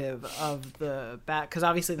narrative of the bath, because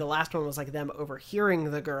obviously the last one was like them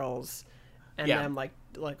overhearing the girls, and them like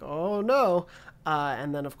oh no,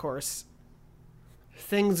 and then of course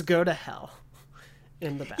things go to hell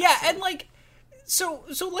in the bath. Yeah, scene. And like. So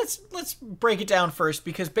let's break it down first,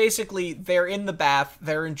 because basically they're in the bath,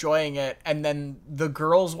 they're enjoying it, and then the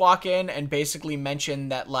girls walk in and basically mention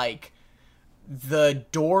that like the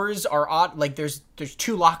doors are odd, like there's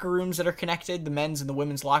two locker rooms that are connected, the men's and the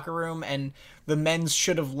women's locker room, and the men's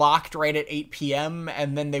should have locked right at 8 p.m.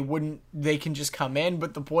 and then they can just come in,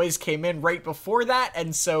 but the boys came in right before that,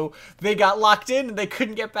 and so they got locked in and they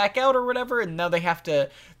couldn't get back out or whatever, and now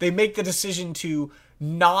they make the decision to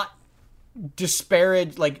not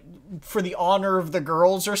disparage, like, for the honor of the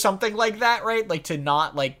girls or something like that, right? Like, to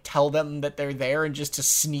not, like, tell them that they're there and just to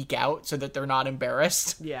sneak out so that they're not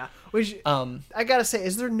embarrassed. Yeah. Which, I gotta say,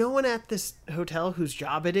 is there no one at this hotel whose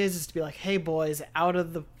job it is to be like, hey, boys, out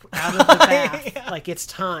of the bath. Yeah. Like, it's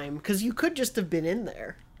time. Because you could just have been in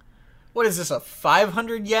there. What is this, a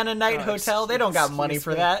 500 yen a night hotel? They don't got money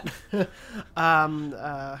for that.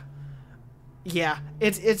 Yeah,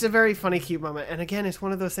 it's a very funny, cute moment. And again, it's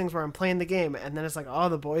one of those things where I'm playing the game, and then it's like, oh,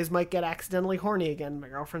 the boys might get accidentally horny again. My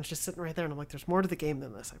girlfriend's just sitting right there, and I'm like, there's more to the game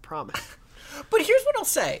than this, I promise. But here's what I'll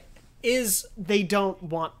say, is they don't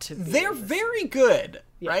want to be. They're very good,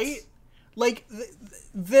 Yes. right? Like,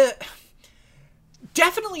 the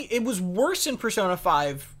definitely, it was worse in Persona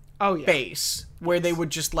 5 base, where they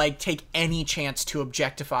would just, like, take any chance to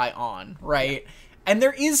objectify on, right? Yeah. And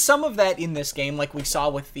there is some of that in this game, like we saw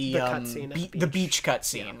with the beach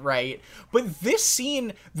cutscene, right? But this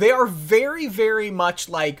scene, they are very, very much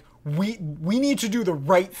like, we need to do the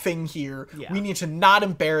right thing here. Yeah. We need to not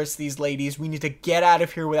embarrass these ladies. We need to get out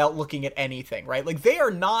of here without looking at anything, right? Like,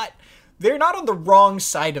 they're not on the wrong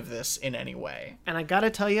side of this in any way. And I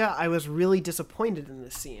gotta tell you, I was really disappointed in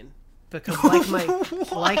this scene. Because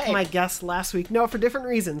like my guest last week, no, for different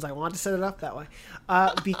reasons, I want to set it up that way.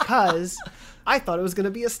 Because I thought it was going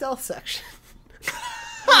to be a stealth section.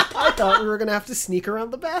 I thought we were going to have to sneak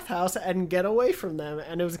around the bathhouse and get away from them.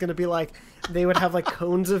 And it was going to be like, they would have like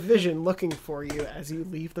cones of vision looking for you as you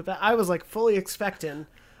leave the bath. I was like fully expecting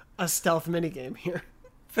a stealth minigame here.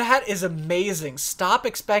 That is amazing. Stop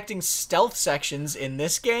expecting stealth sections in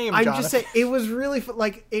this game, Jonathan. I'm just saying, it was really,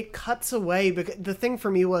 like, it cuts away, because the thing for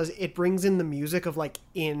me was, it brings in the music of, like,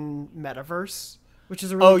 in Metaverse, which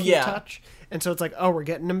is a really cute touch. And so it's like, oh, we're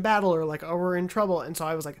getting in battle, or like, oh, we're in trouble. And so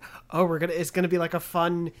I was like, oh, it's gonna be like a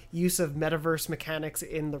fun use of Metaverse mechanics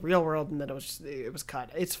in the real world, and then it was cut.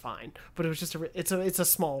 It's fine. But it was just it's a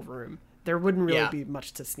small room. There wouldn't really be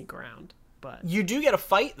much to sneak around. But you do get a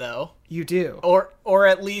fight, though. You do. Or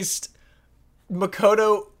at least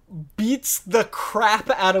Makoto beats the crap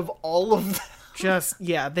out of all of them.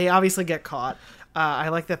 They obviously get caught. I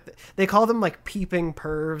like that they call them, like, peeping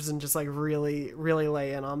pervs, and just, like, really, really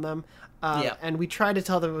lay in on them. And we try to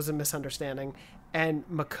tell them it was a misunderstanding. And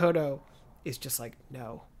Makoto is just like,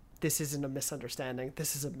 no, this isn't a misunderstanding.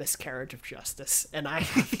 This is a miscarriage of justice, and I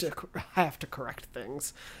have to correct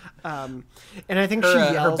things. And I think she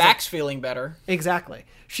yells. Her back's feeling better. Exactly.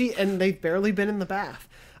 And they've barely been in the bath.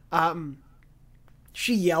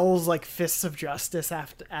 She yells like fists of justice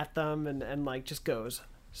at them, and like just goes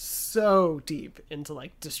so deep into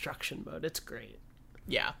like destruction mode. It's great.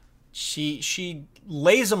 Yeah, she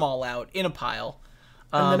lays them all out in a pile,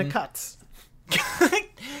 and then it cuts.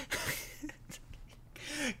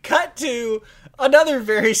 Cut to another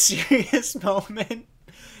very serious moment.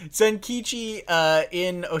 Zenkichi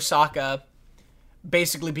in Osaka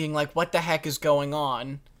basically being like, what the heck is going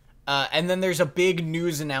on? And then there's a big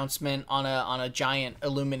news announcement on a giant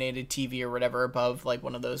illuminated TV or whatever above, like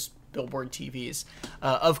one of those billboard TVs,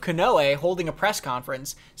 of Konoe holding a press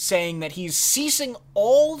conference saying that he's ceasing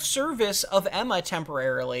all service of Emma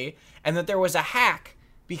temporarily, and that there was a hack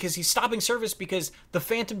because he's stopping service because the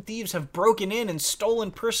Phantom Thieves have broken in and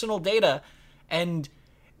stolen personal data, and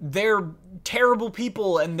they're terrible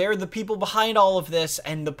people, and they're the people behind all of this,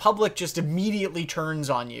 and the public just immediately turns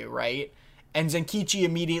on you, right? And Zenkichi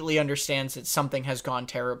immediately understands that something has gone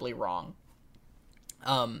terribly wrong.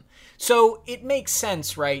 So it makes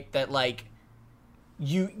sense, right, that, like,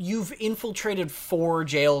 you've infiltrated 4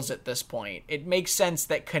 jails at this point. It makes sense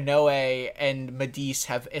that Konoe and Madis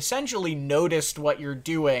have essentially noticed what you're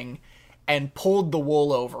doing and pulled the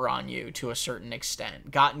wool over on you to a certain extent,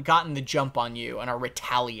 gotten the jump on you, and are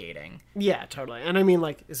retaliating. Yeah, totally. And I mean,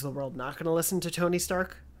 like, is the world not going to listen to Tony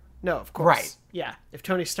Stark? No, of course. Right. Yeah. If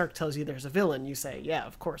Tony Stark tells you there's a villain, you say, yeah,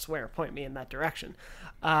 of course, where? Point me in that direction.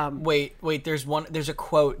 Wait, there's a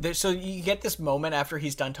quote. So you get this moment after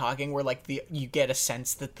he's done talking where, like, you get a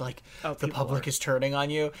sense that, like, the public is turning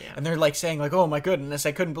on you. Yeah. And they're, like, saying, like, oh, my goodness,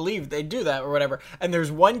 I couldn't believe they'd do that or whatever. And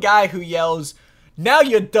there's one guy who yells, now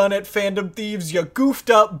you done it, Phantom Thieves, you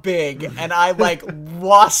goofed up big. And I, like,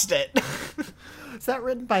 lost it. Is that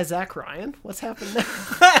written by Zach Ryan? What's happened there?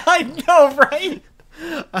 I know, right?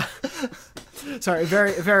 Sorry,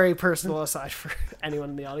 very, very personal aside for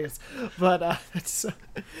anyone in the audience, but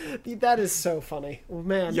that is so funny. Oh,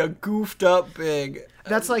 man, you goofed up big.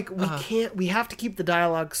 That's like, we have to keep the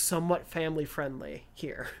dialogue somewhat family friendly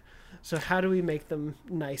here. So how do we make them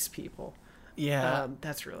nice people? Yeah,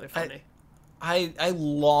 that's really funny. I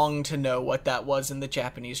long to know what that was in the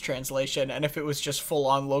Japanese translation, and if it was just full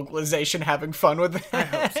on localization having fun with it. I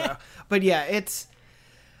hope so. But yeah,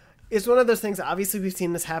 It's one of those things. Obviously, we've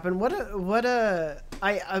seen this happen. Almost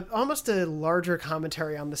a larger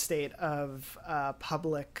commentary on the state of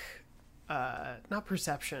public, not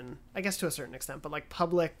perception, I guess to a certain extent, but like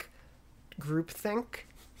public groupthink.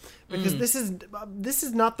 Because this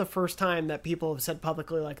is not the first time that people have said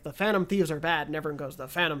publicly like the Phantom Thieves are bad, and everyone goes the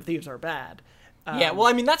Phantom Thieves are bad. Yeah, well,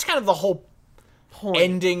 I mean that's kind of the whole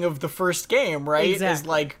ending of the first game, right? Exactly. Is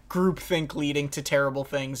like groupthink leading to terrible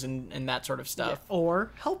things and that sort of stuff. Yeah,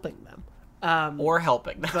 or helping them. Or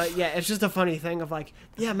helping them. But yeah, it's just a funny thing of like,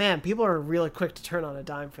 yeah, man, people are really quick to turn on a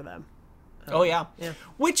dime for them. Oh, yeah. Yeah.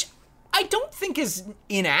 Which I don't think is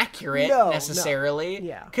inaccurate, No. necessarily.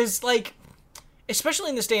 Yeah. Because, like, especially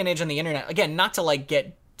in this day and age on the internet, again, not to, like,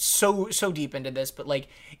 get so deep into this, but, like,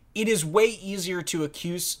 it is way easier to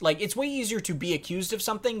it's way easier to be accused of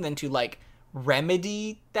something than to, like,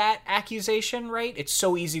 remedy that accusation, right? It's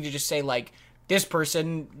so easy to just say, like, this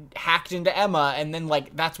person hacked into Emma, and then,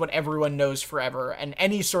 like, that's what everyone knows forever. And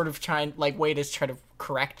any sort of way to try to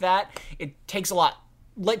correct that, it takes a lot.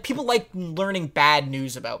 Like, people like learning bad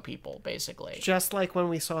news about people, basically. Just like when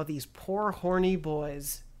we saw these poor, horny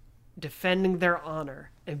boys defending their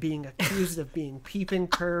honor and being accused of being peeping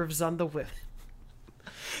curves on the women.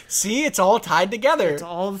 See, it's all tied together. It's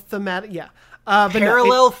all thematic, yeah. But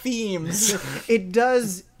Parallel themes. It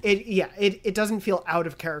does. It doesn't feel out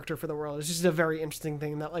of character for the world. It's just a very interesting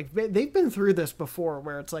thing that, like, they've been through this before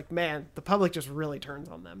where it's like, man, the public just really turns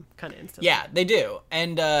on them kind of instantly. Yeah, they do.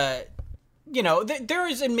 And, there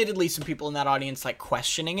is admittedly some people in that audience, like,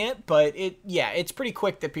 questioning it, but it's pretty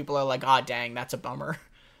quick that people are like, ah, dang, that's a bummer.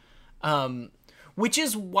 Which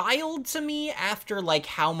is wild to me after, like,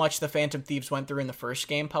 how much the Phantom Thieves went through in the first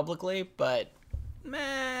game publicly, but,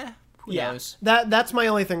 who knows? That's my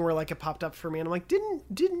only thing where, like, it popped up for me, and I'm like,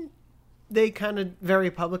 didn't they kind of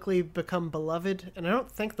very publicly become beloved? And I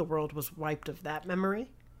don't think the world was wiped of that memory.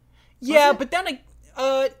 Yeah, but then,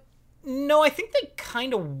 no, I think they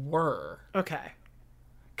kind of were. Okay.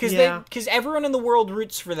 Because everyone in the world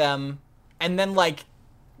roots for them, and then, like,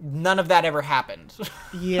 none of that ever happened.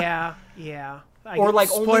 Yeah. Or, like,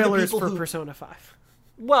 only the spoilers people for who... Persona 5.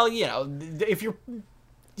 Well, if you're...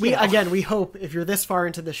 We hope, if you're this far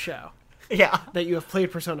into this show, that you have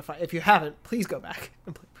played Persona 5. If you haven't, please go back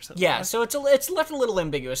and play Persona 5. Yeah, so it's left a little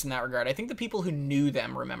ambiguous in that regard. I think the people who knew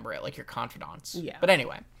them remember it, like your confidants. Yeah. But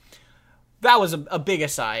anyway, that was a big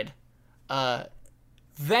aside.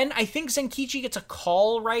 Then I think Zenkichi gets a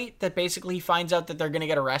call, right? That basically he finds out that they're going to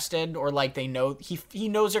get arrested, or like they know he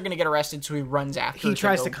knows they're going to get arrested, so he runs after. He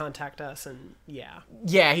tries to contact us, and yeah.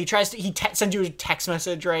 Yeah, he sends you a text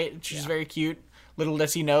message, right? Which is very cute. Little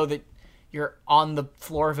does he know that you're on the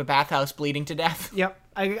floor of a bathhouse bleeding to death. Yep,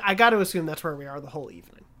 I got to assume that's where we are the whole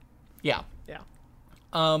evening. Yeah. Yeah.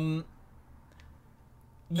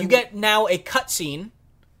 You get now a cutscene,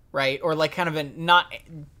 right? Or like kind of a not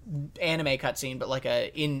anime cutscene, but like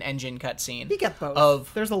a in-engine cutscene. You get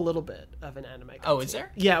both. There's a little bit of an anime cutscene. Oh, is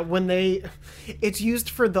there? Yeah, it's used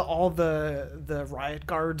for all the riot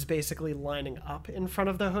guards basically lining up in front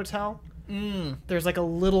of the hotel. There's like a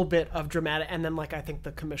little bit of dramatic, and then like I think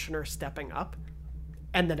the commissioner stepping up,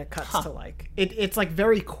 and then it cuts to like it's like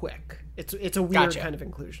very quick. It's a weird kind of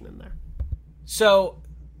inclusion in there. So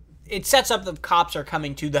it sets up the cops are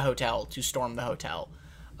coming to the hotel to storm the hotel.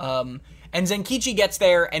 And Zenkichi gets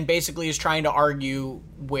there and basically is trying to argue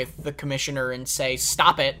with the commissioner and say,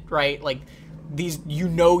 stop it, right? Like,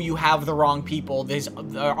 you have the wrong people. These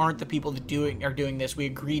aren't the people that are doing this. We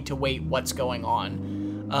agreed to wait what's going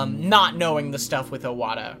on. Not knowing the stuff with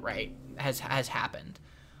Owada, right, has happened.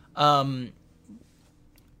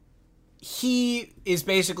 He is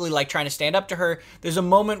basically, like, trying to stand up to her. There's a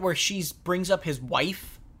moment where she brings up his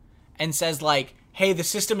wife and says, like, hey, the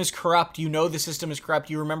system is corrupt. You know the system is corrupt.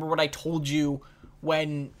 You remember what I told you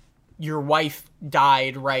when your wife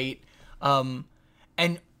died, right? And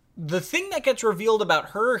the thing that gets revealed about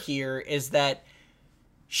her here is that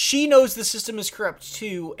she knows the system is corrupt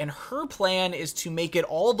too, and her plan is to make it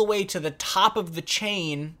all the way to the top of the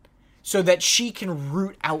chain so that she can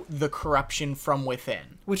root out the corruption from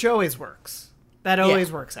within. Which always works. That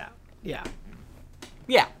always works out. Yeah.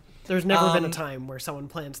 Yeah. There's never been a time where someone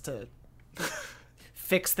plans to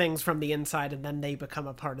fix things from the inside and then they become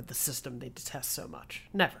a part of the system they detest so much.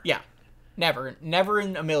 Never. Yeah. Never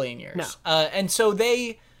in a million years. No. And so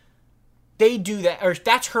they do that, or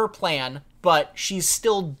that's her plan, but she's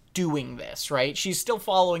still doing this, right? She's still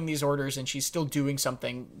following these orders and she's still doing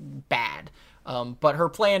something bad. But her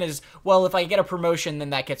plan is, well, if I get a promotion, then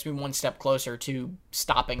that gets me one step closer to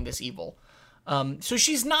stopping this evil. So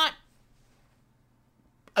she's not,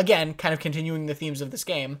 again, kind of continuing the themes of this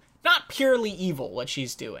game, not purely evil what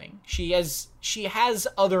she's doing. She has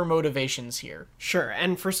other motivations here. Sure,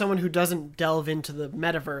 and for someone who doesn't delve into the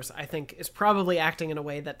metaverse, I think is probably acting in a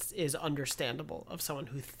way that is understandable of someone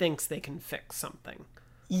who thinks they can fix something.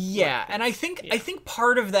 Yeah, and I think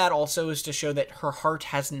part of that also is to show that her heart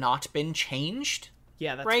has not been changed.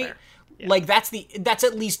 Yeah, that's right. fair. Yeah. Like that's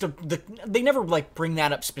at least they never like bring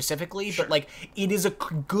that up specifically, but like it is a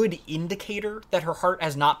good indicator that her heart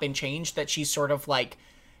has not been changed, that she's sort of like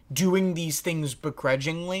doing these things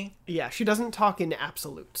begrudgingly. Yeah, she doesn't talk in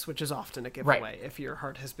absolutes, which is often a giveaway if your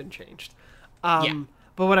heart has been changed.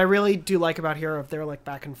 But what I really do like about here, of their like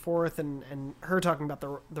back and forth, and her talking about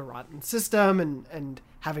the rotten system and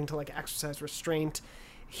having to like exercise restraint,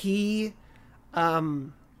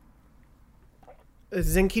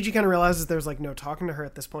 Zenkichi kind of realizes there's like no talking to her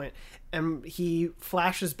at this point, and he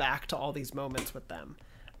flashes back to all these moments with them,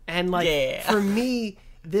 and like for me,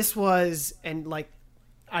 this was, and like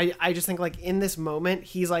I just think like in this moment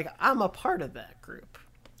he's like, I'm a part of that group.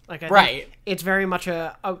 Like, I think it's very much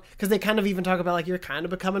because they kind of even talk about like, you're kind of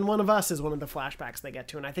becoming one of us is one of the flashbacks they get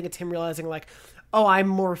to. And I think it's him realizing like, oh, I'm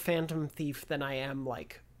more Phantom Thief than I am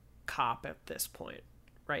like cop at this point.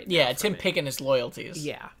 Right. Yeah. It's him picking his loyalties.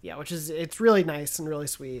 Yeah. Yeah. Which is, it's really nice and really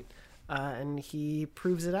sweet. And he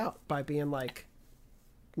proves it out by being like,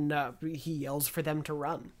 no, he yells for them to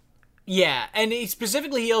run. Yeah, and he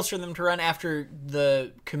specifically yells for them to run after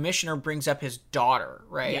the commissioner brings up his daughter,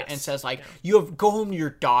 right? Yes. And says, like, go home to your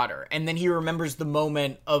daughter. And then he remembers the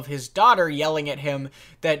moment of his daughter yelling at him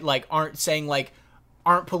that, like, aren't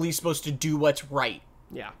police supposed to do what's right?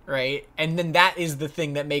 Yeah. Right? And then that is the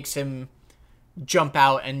thing that makes him jump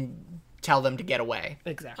out and tell them to get away.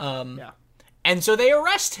 Exactly. Yeah. And so they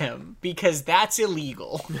arrest him because that's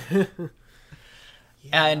illegal.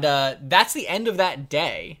 And that's the end of that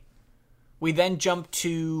day. We then jump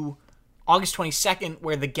to August 22nd,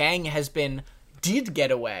 where the gang did get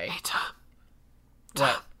away. Hey, Tom.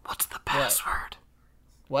 What? What's the password?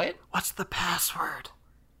 What? What's the password?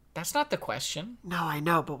 That's not the question. No, I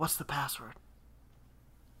know, but what's the password?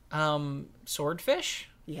 Swordfish?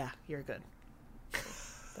 Yeah, you're good.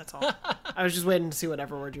 That's all. I was just waiting to see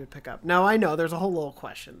whatever word you would pick up. No, I know, there's a whole little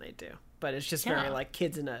question they do, but it's just very like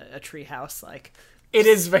kids in a tree house, like. It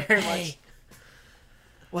is very much.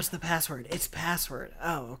 What's the password? It's password.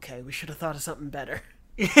 Oh, okay. We should have thought of something better.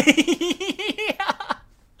 Yeah.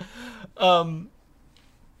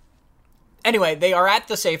 Anyway, they are at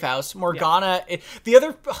the safe house. Morgana. Yeah. The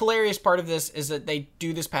other hilarious part of this is that they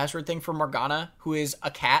do this password thing for Morgana, who is a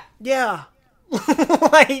cat. Yeah.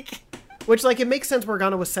 Which, like, it makes sense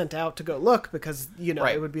Morgana was sent out to go look because, you know,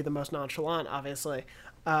 it would be the most nonchalant, obviously.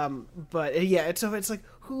 But, yeah, it's like,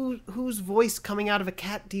 whose voice coming out of a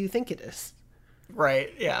cat do you think it is?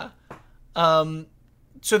 Right, yeah.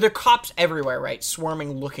 So there are cops everywhere, right?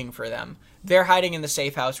 Swarming, looking for them. They're hiding in the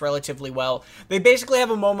safe house relatively well. They basically have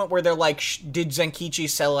a moment where they're like, did Zenkichi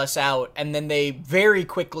sell us out? And then they very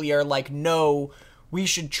quickly are like, no, we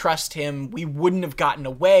should trust him. We wouldn't have gotten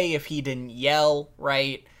away if he didn't yell,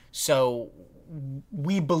 right? So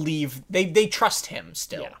we believe, they trust him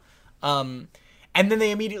still. Yeah. And then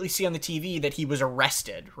they immediately see on the TV that he was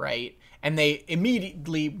arrested, right? And they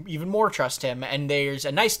immediately even more trust him. And there's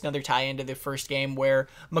another tie into the first game where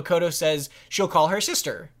Makoto says she'll call her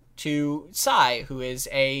sister to Sai, who is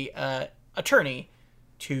a attorney,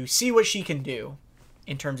 to see what she can do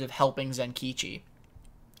in terms of helping Zenkichi.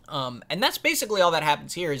 And that's basically all that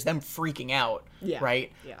happens here, is them freaking out,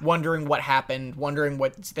 right? Yeah. Wondering what happened, wondering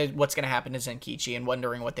what's going to happen to Zenkichi, and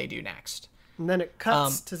wondering what they do next. And then it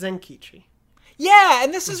cuts to Zenkichi. Yeah,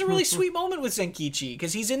 and this is a really sweet moment with Zenkichi,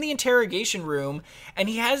 because he's in the interrogation room, and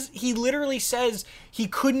he literally says he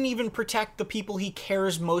couldn't even protect the people he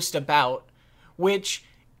cares most about, which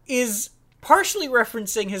is partially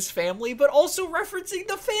referencing his family, but also referencing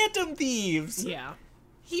the Phantom Thieves. Yeah.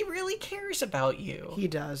 He really cares about you. He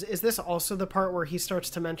does. Is this also the part where he starts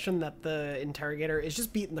to mention that the interrogator is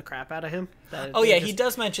just beating the crap out of him? He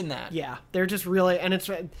does mention that. Yeah, they're just really, and it's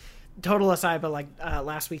total aside, but like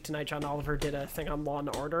last week tonight, John Oliver did a thing on Law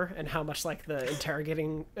and Order and how much like the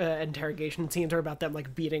interrogation scenes are about them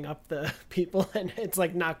like beating up the people, and it's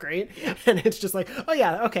like not great. Yeah. And it's just like, oh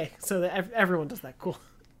yeah, okay, so everyone does that. Cool.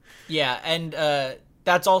 Yeah, and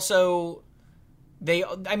that's also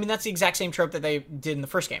that's the exact same trope that they did in the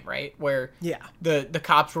first game, right? Where the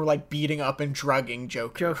cops were like beating up and drugging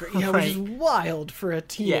Joker. Yeah, right? Which is wild for a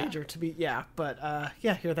teenager to be. Yeah, but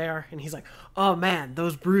here they are, and he's like, "Oh man,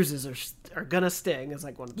 those bruises are gonna sting." It's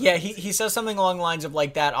like one of those things. He says something along the lines of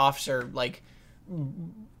like that officer like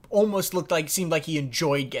almost seemed like he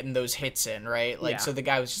enjoyed getting those hits in, right? Like so the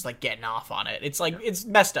guy was just like getting off on it. It's like it's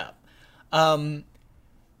messed up.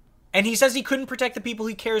 And he says he couldn't protect the people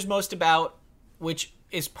he cares most about, which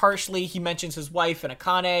is partially, he mentions his wife and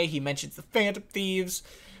Akane, he mentions the Phantom Thieves.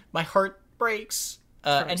 My heart breaks.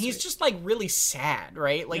 And he's just, like, really sad,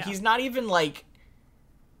 right? Like, he's not even, like...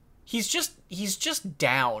 He's just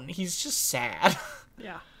down. He's just sad.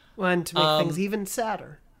 Yeah. Well, and to make things even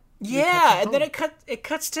sadder. Yeah, and then it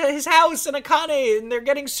cuts to his house and Akane, and they're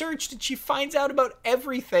getting searched, and she finds out about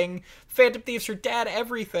everything. Phantom Thieves, her dad,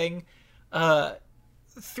 everything.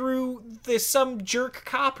 Through some jerk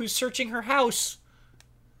cop who's searching her house.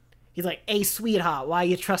 He's like, "Hey, sweetheart, why are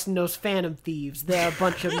you trusting those Phantom Thieves? They're a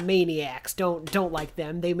bunch of maniacs. Don't like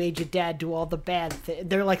them. They made your dad do all the bad things."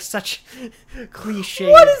 They're like such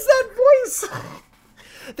cliche. What is that voice?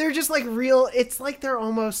 They're just like real. It's like they're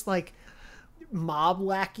almost like mob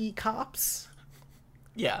lackey cops.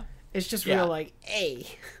 Yeah. It's just real like, hey.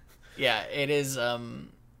 Yeah, it is,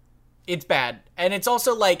 it's bad. And it's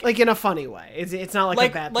also like in a funny way. It's not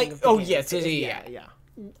like a bad thing. Oh, yes, yeah.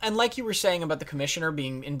 And like you were saying about the commissioner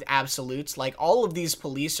being in absolutes, like all of these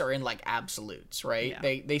police are in like absolutes, right?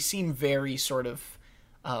 Yeah. They seem very sort of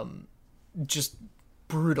just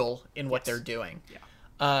brutal in what they're doing.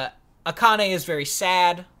 Yeah. Akane is very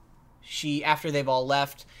sad. After they've all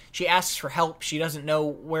left, she asks for help. She doesn't know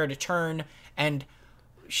where to turn, and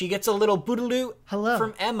she gets a little bootaloo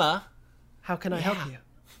from Emma. How can I help you?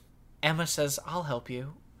 Emma says, "I'll help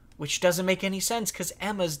you," which doesn't make any sense because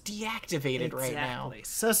Emma's deactivated right now.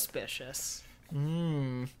 Suspicious.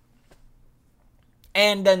 And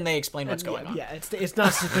then they explain what's going on. Yeah, it's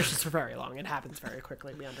not suspicious for very long. It happens very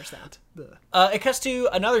quickly. We understand. It cuts to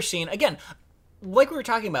another scene. Again, like we were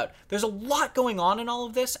talking about, there's a lot going on in all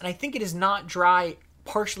of this, and I think it is not dry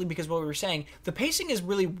partially because of what we were saying. The pacing is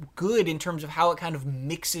really good in terms of how it kind of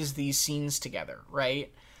mixes these scenes together,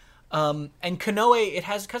 right? And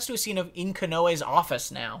Konoe, cuts to a scene in Konoe's office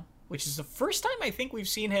now, which is the first time I think we've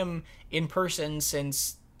seen him in person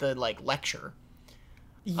since the, like, lecture.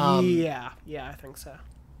 Yeah, I think so.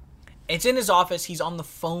 It's in his office. He's on the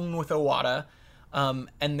phone with Owada,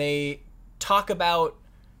 and they talk about...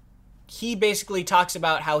 He basically talks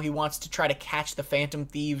about how he wants to try to catch the Phantom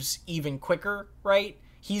Thieves even quicker, right?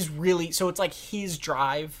 He's really... So it's like his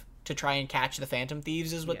drive to try and catch the Phantom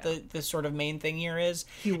Thieves is what the sort of main thing here is.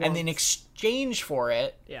 And in exchange for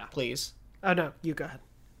it... Yeah. Please. Oh, no. You go ahead.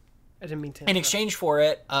 I didn't mean to interrupt. In exchange for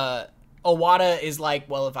it, Owada is like,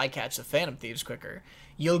 well, if I catch the Phantom Thieves quicker,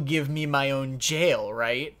 you'll give me my own jail,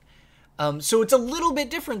 right? So it's a little bit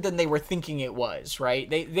different than they were thinking it was, right?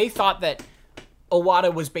 They thought that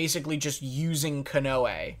Owada was basically just using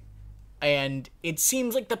Konoe, and it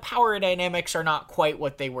seems like the power dynamics are not quite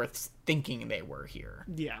what they were thinking they were here.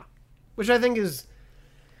 Yeah. Which I think is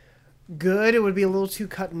good. It would be a little too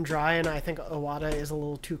cut and dry, and I think Owada is a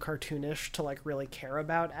little too cartoonish to like really care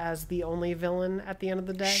about as the only villain at the end of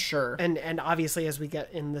the day. Sure. And obviously as we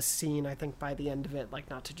get in the scene, I think by the end of it, like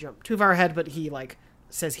not to jump too far ahead, but he like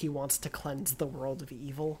says he wants to cleanse the world of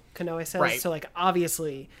evil, Konoe says. Right. So like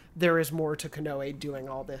obviously there is more to Konoe doing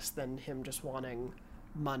all this than him just wanting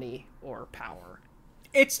money or power.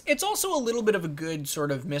 It's also a little bit of a good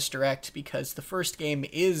sort of misdirect because the first game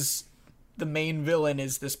is the main villain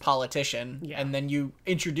is this politician, and then you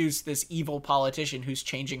introduce this evil politician who's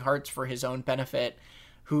changing hearts for his own benefit,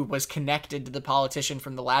 who was connected to the politician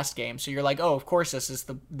from the last game. So you're like, oh, of course this is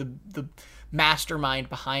the mastermind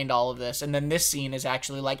behind all of this. And then this scene is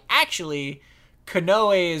actually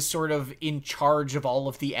Konoe is sort of in charge of all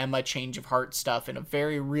of the Emma change of heart stuff in a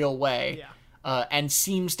very real way, and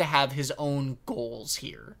seems to have his own goals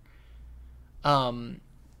here.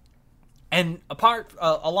 And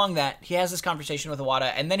along that, he has this conversation with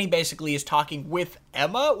Owada, and then he basically is talking with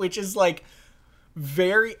Emma, which is like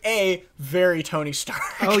very Tony Stark.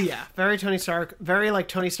 Oh yeah, very Tony Stark. Very like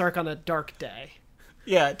Tony Stark on a dark day.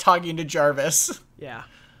 Yeah, talking to Jarvis. Yeah.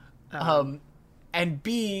 And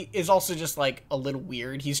B is also just like a little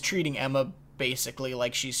weird. He's treating Emma basically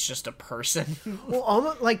like she's just a person. Well,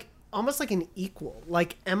 almost like an equal.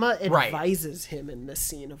 Like Emma advises him in this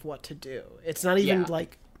scene of what to do. It's not even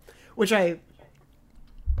like, which I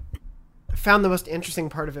found the most interesting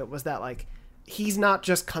part of it was that like he's not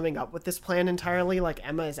just coming up with this plan entirely. Like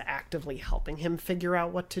Emma is actively helping him figure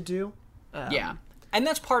out what to do. And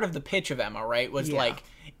that's part of the pitch of Emma, right? Was like,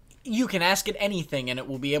 you can ask it anything and it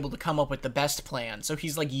will be able to come up with the best plan. So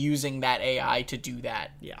he's like using that AI to do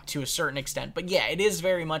that to a certain extent. But yeah, it is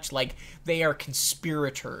very much like they are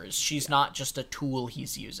conspirators. She's not just a tool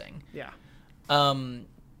he's using. Yeah.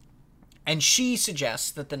 And she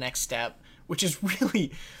suggests that the next step, which is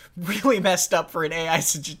really, really messed up for an AI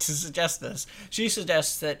to suggest this, she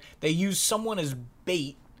suggests that they use someone as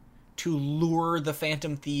bait to lure the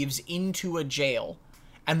Phantom Thieves into a jail,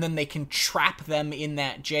 and then they can trap them in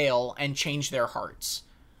that jail and change their hearts.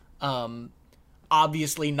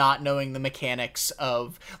 Obviously not knowing the mechanics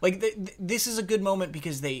of, like, this is a good moment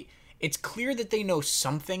because it's clear that they know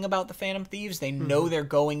something about the Phantom Thieves. They know they're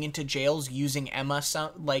going into jails using Emma,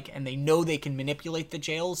 and they know they can manipulate the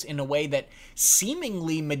jails in a way that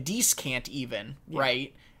seemingly Medice can't even,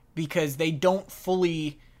 right? Because they don't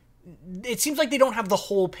fully... It seems like they don't have the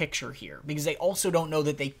whole picture here, because they also don't know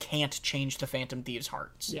that they can't change the Phantom Thieves'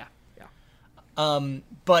 hearts. Yeah.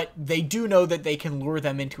 But they do know that they can lure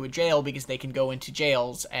them into a jail because they can go into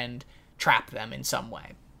jails and trap them in some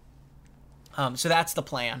way. So that's the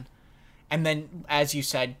plan. And then, as you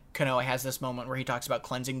said, Konoe has this moment where he talks about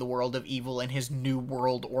cleansing the world of evil in his new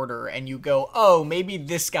world order, and you go, oh, maybe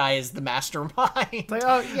this guy is the mastermind. Like,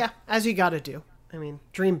 oh, yeah, as you gotta do. I mean,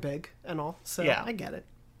 dream big and all, so yeah. I get it.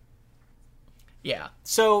 Yeah.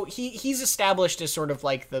 So he's established as sort of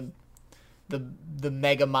like the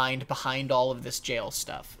mega mind behind all of this jail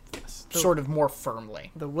stuff. Yes. Sort of more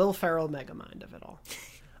firmly. The Will Ferrell mega mind of it all.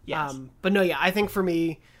 Yes. But no, yeah, I think for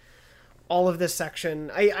me, all of this section,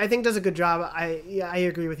 I think does a good job. I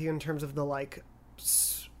agree with you in terms of the, like,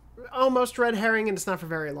 almost red herring, and it's not for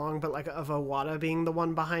very long, but, like, of Owada being the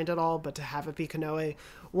one behind it all, but to have it be Konoe.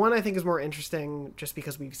 One, I think, is more interesting just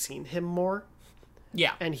because we've seen him more.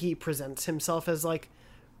 Yeah. And he presents himself as, like,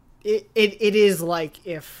 it is like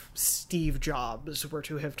if Steve Jobs were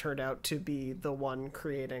to have turned out to be the one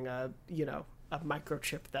creating a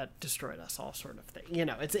microchip that destroyed us all, sort of thing.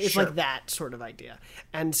 It's Sure. like that sort of idea.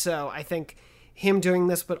 And so I think him doing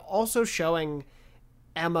this, but also showing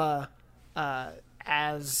Emma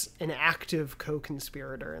as an active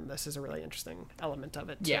co-conspirator in this is a really interesting element of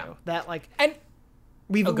it too. Yeah. That, like, And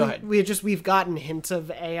go ahead. We've gotten hints of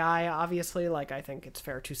AI, obviously. Like, I think it's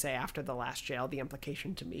fair to say after the last jail, the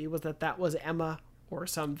implication to me was that was Emma, or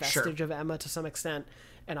some vestige of Emma to some extent.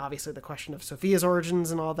 And obviously the question of Sophia's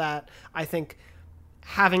origins and all that. I think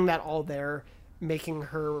having that all there, making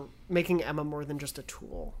Emma more than just a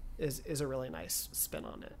tool is a really nice spin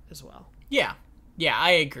on it as well. Yeah. Yeah,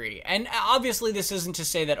 I agree. And obviously this isn't to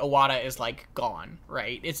say that Owada is, like, gone,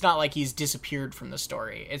 right? It's not like he's disappeared from the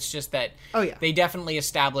story. It's just that they definitely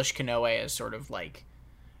establish Konoe as sort of, like,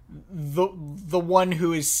 the one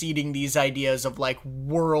who is seeding these ideas of, like,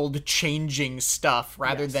 world-changing stuff,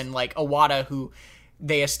 rather than, like, Owada, who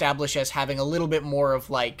they establish as having a little bit more of,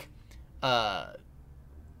 like,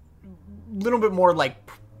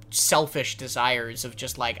 selfish desires of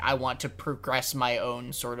just, like, I want to progress my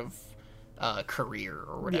own sort of career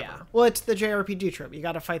or whatever. Yeah. Well, it's the JRPG trope. You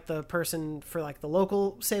got to fight the person for, like, the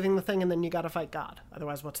local saving the thing, and then you got to fight God.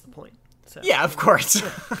 Otherwise, what's the point? So, yeah, of course.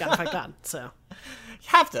 Got to fight God. So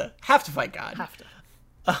have to fight God. Have to.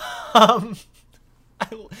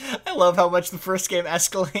 I love how much the first game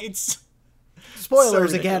escalates. Spoilers So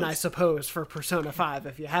again, ridiculous. I suppose, for Persona 5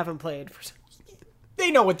 if you haven't played. They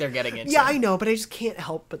know what they're getting into. Yeah, I know, but I just can't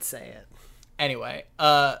help but say it. Anyway,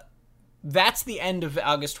 that's the end of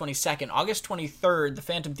August 22nd. August 23rd, the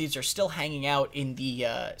Phantom Thieves are still hanging out in the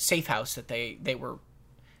safe house that they were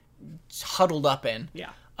huddled up in. Yeah.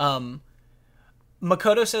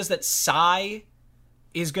 Makoto says that Sai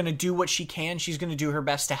is going to do what she can. She's going to do her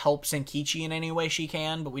best to help Senkichi in any way she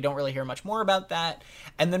can, but we don't really hear much more about that.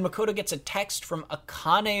 And then Makoto gets a text from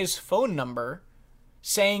Akane's phone number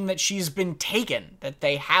saying that she's been taken, that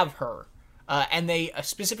they have her. And they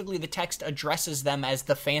specifically, the text addresses them as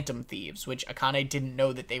the Phantom Thieves, which Akane didn't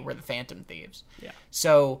know that they were the Phantom Thieves. Yeah.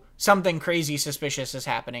 So something crazy suspicious is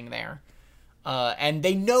happening there. And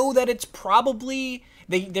they know that it's probably...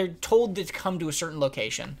 They're told to come to a certain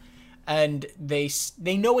location. And they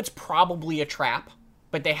know it's probably a trap,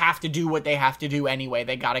 but they have to do what they have to do anyway.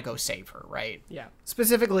 They gotta go save her, right? Yeah.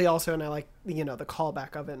 Specifically also, and I like, the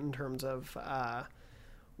callback of it in terms of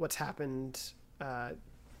what's happened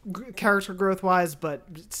character growth-wise, but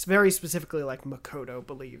it's very specifically, like, Makoto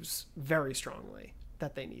believes very strongly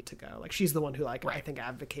that they need to go. Like, she's the one who, like, right. I think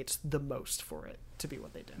advocates the most for it to be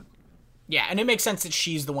what they do. Yeah, and it makes sense that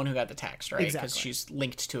she's the one who got the text, right? Exactly. Because she's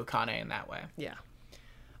linked to Akane in that way. Yeah.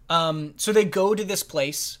 So they go to this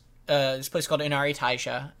place called Inari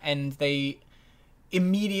Taisha, and they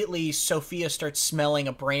immediately, Sophia starts smelling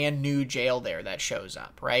a brand new jail there that shows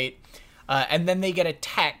up, right? And then they get a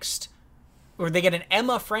text, or they get an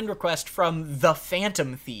Emma friend request from the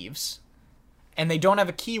Phantom Thieves, and they don't have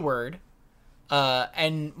a keyword,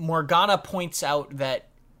 and Morgana points out that,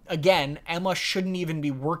 again, Emma shouldn't even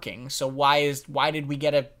be working, so why did we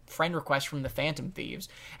get a friend request from the Phantom Thieves?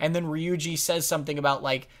 And then Ryuji says something about,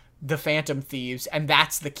 like, the Phantom Thieves, and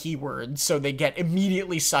that's the keyword, so they get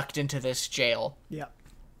immediately sucked into this jail. Yeah.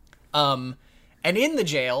 And in the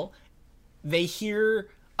jail, they hear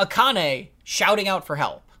Akane shouting out for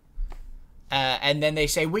help. And then they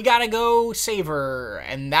say, we gotta go save her.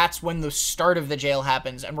 And that's when the start of the jail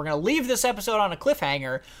happens. And we're going to leave this episode on a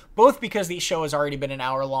cliffhanger, both because the show has already been an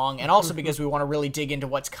hour long, and also because we want to really dig into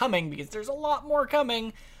what's coming, because there's a lot more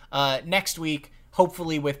coming next week,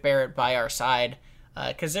 hopefully with Barrett by our side,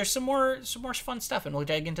 because there's some more fun stuff, and we'll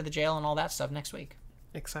dig into the jail and all that stuff next week.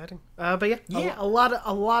 Exciting. But yeah. A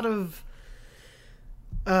lot of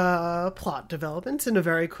plot developments in a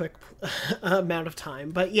very quick amount of time.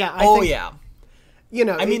 But yeah, I think, you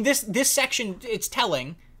know, I mean, this section, it's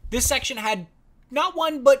telling. This section had not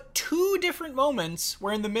one but two different moments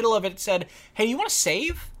where in the middle of it said, "Hey, you want to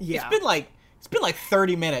save?" Yeah. It's been like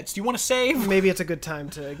 30 minutes. Do you want to save? Maybe it's a good time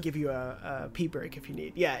to give you a pee break if you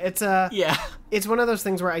need. Yeah, it's one of those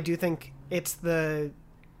things where I do think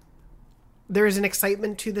there is an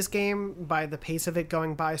excitement to this game by the pace of it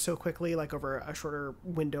going by so quickly, like over a shorter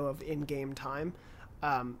window of in-game time.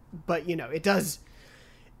 But, you know,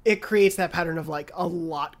 it creates that pattern of, like, a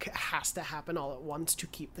lot has to happen all at once to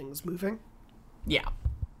keep things moving. Yeah.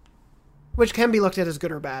 Which can be looked at as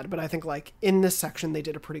good or bad, but I think, like, in this section they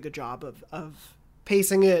did a pretty good job of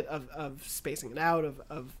pacing it, of spacing it out,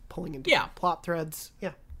 of pulling into plot threads.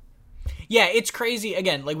 Yeah. Yeah, it's crazy.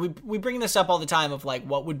 Again, like, we bring this up all the time of, like,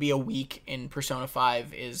 what would be a week in Persona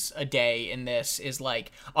 5 is a day in this is,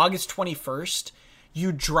 like, August 21st,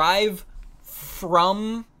 you drive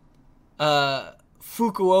from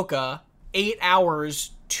Fukuoka 8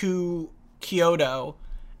 hours to Kyoto,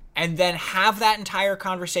 and then have that entire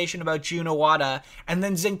conversation about Jun Owada, and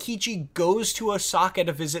then Zenkichi goes to Osaka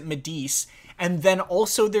to visit Medice, and then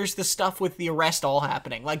also there's the stuff with the arrest all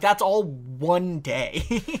happening. Like, that's all one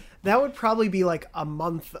day. That would probably be like a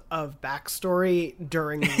month of backstory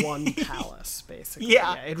during one palace, basically.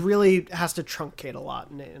 Yeah. It really has to truncate a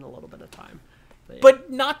lot in a little bit of time.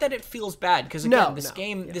 But not that it feels bad, because again,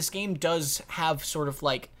 this game does have sort of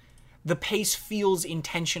like, the pace feels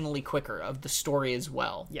intentionally quicker of the story as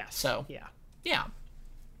well. Yes. So, yeah.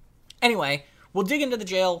 Anyway, we'll dig into the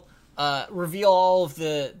jail, reveal all of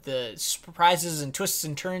the surprises and twists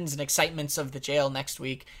and turns and excitements of the jail next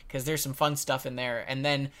week, because there's some fun stuff in there. And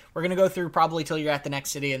then we're going to go through probably till you're at the next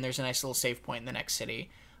city, and there's a nice little save point in the next city,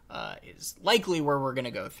 is likely where we're going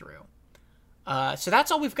to go through. So that's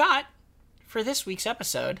all we've got for this week's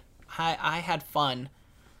episode. I had fun.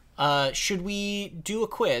 Should we do a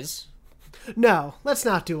quiz? No, let's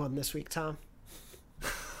not do one this week, Tom.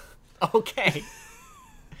 Okay.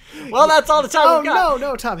 Well, that's all the time we've got.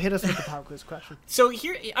 No, Tom, hit us with the pop quiz question. So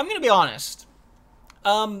here, I'm going to be honest.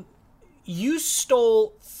 You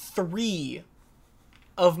stole 3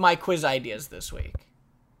 of my quiz ideas this week.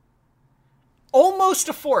 Almost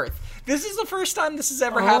a 4th. This is the first time this has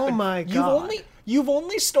ever happened. Oh my God. You've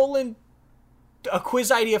only stolen a quiz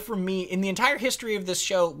idea from me in the entire history of this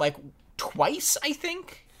show, like, twice, I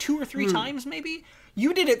think? 2 or 3 times, maybe?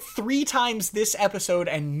 You did it 3 times this episode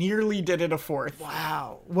and nearly did it a 4th.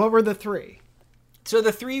 Wow. What were the 3? So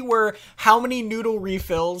the 3 were, how many noodle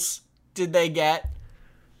refills did they get?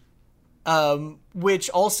 Which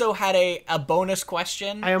also had a bonus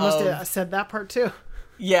question. I almost said that part too.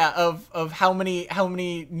 Yeah, of how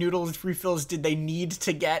many noodles refills did they need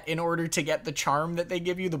to get in order to get the charm that they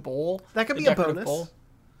give you, the bowl? That could be a bonus. Bowl.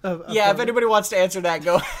 If anybody wants to answer that,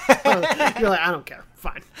 go. You're like, I don't care.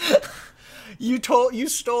 Fine. You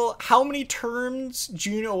stole how many terms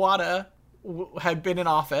Jun Owada had been in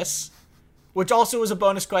office, which also was a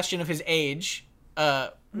bonus question of his age,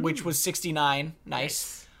 which was 69.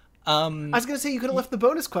 Nice. I was gonna say you could have left the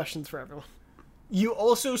bonus questions for everyone. You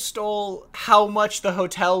also stole how much the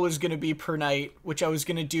hotel was going to be per night, which I was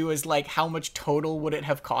going to do as, like, how much total would it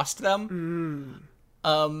have cost them.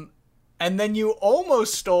 And then you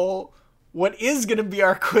almost stole what is going to be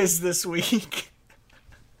our quiz this week.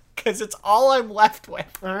 Because it's all I'm left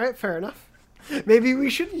with. All right, fair enough. Maybe we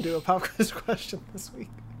shouldn't do a pop quiz question this week.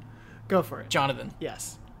 Go for it. Jonathan.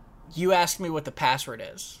 Yes. You asked me what the password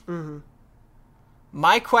is. Mm-hmm.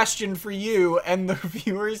 My question for you and the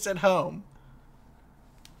viewers at home.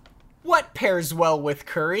 What pairs well with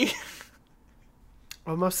curry?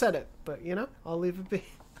 Almost said it, but, you know, I'll leave it be.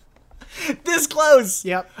 This close.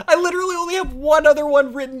 Yep. I literally only have one other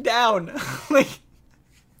one written down. Like,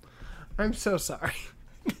 I'm so sorry.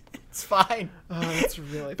 It's fine. Oh, that's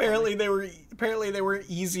really apparently they were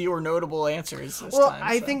easy or notable answers this time. Well,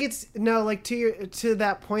 I think it's like to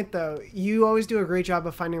that point though, you always do a great job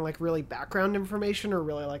of finding like really background information or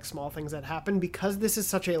really like small things that happen, because this is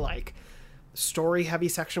such a like story heavy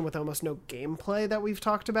section with almost no gameplay that we've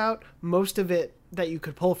talked about. Most of it that you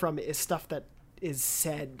could pull from is stuff that is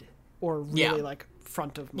said or really like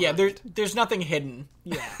front of mind. Yeah, there's nothing hidden.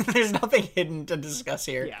 Yeah. There's nothing hidden to discuss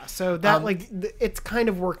here. Yeah, so that it's kind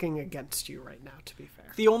of working against you right now, to be fair.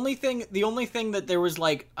 The only thing that there was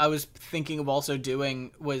I was thinking of also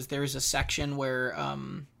doing was there's a section where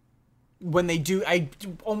when they do, I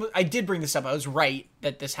did bring this up. I was right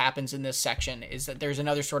that this happens in this section. Is that there's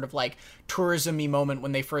another sort of tourism-y moment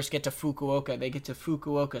when they first get to Fukuoka. They get to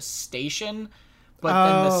Fukuoka Station, but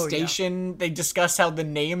then the station, they discuss how the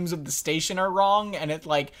names of the station are wrong, and it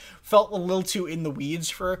felt a little too in the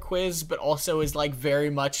weeds for a quiz, but also is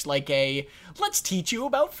very much a let's teach you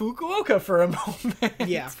about Fukuoka for a moment.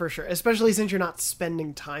 Yeah, for sure. Especially since you're not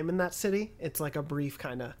spending time in that city. It's a brief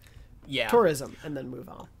kind of tourism and then move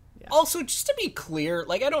on. Yeah. Also, just to be clear,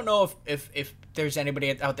 I don't know if there's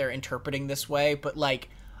anybody out there interpreting this way, but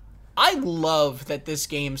I love that this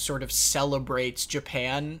game sort of celebrates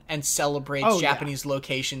Japan and celebrates Japanese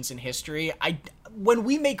locations in history. When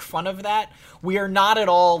we make fun of that, we are not at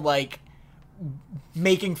all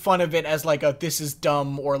making fun of it as this is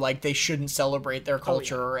dumb or they shouldn't celebrate their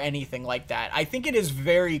culture or anything like that. I think it is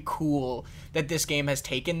very cool that this game has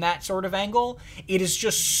taken that sort of angle. It is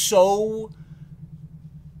just so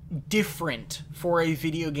different for a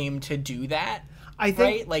video game to do that. I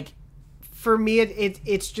think for me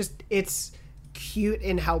it's cute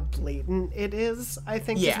in how blatant it is. I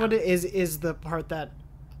think is what it is the part that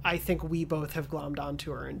I think we both have glommed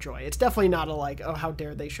onto or enjoy. It's definitely not a oh, how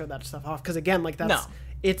dare they show that stuff off, because again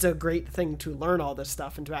it's a great thing to learn all this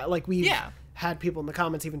stuff and to we've had people in the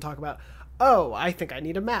comments even talk about, oh, I think I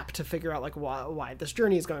need a map to figure out why this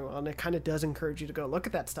journey is going well, and it kind of does encourage you to go look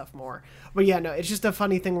at that stuff more. But yeah, no, it's just a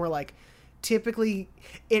funny thing where typically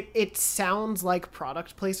it sounds like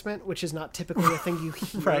product placement, which is not typically a thing you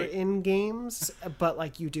hear in games,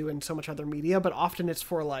 but you do in so much other media. But often it's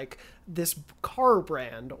for this car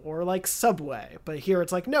brand or Subway, but here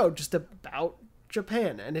it's no, just about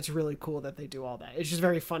Japan, and it's really cool that they do all that. It's just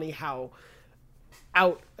very funny how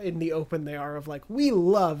out in the open they are of we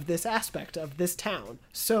love this aspect of this town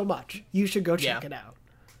so much, you should go check it out.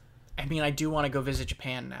 I mean, I do want to go visit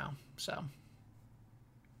Japan now, so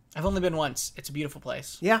I've only been once. It's a beautiful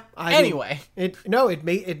place. Yeah.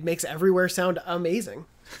 It makes everywhere sound amazing.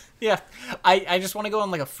 Yeah. I just want to go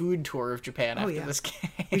on a food tour of Japan after this game.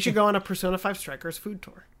 We should go on a Persona 5 Strikers food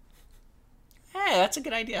tour. Hey, that's a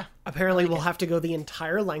good idea. Apparently we'll have to go the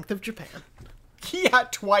entire length of Japan. Yeah,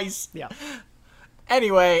 twice. Yeah.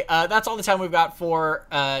 Anyway, that's all the time we've got for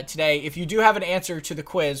today. If you do have an answer to the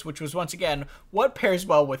quiz, which was once again, what pairs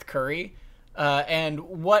well with curry? And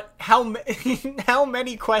how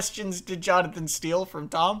many questions did Jonathan steal from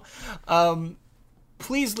Tom?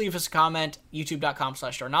 Please leave us a comment,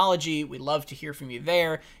 youtube.com/Dornology. We love to hear from you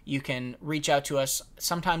there. You can reach out to us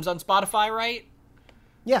sometimes on Spotify, right?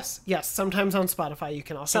 Yes. Sometimes on Spotify. You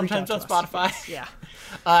can also sometimes on Spotify. Yes. Yeah.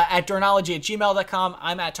 At Dornology@gmail.com.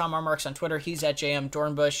 I'm at Tom R. Marks on Twitter. He's at JM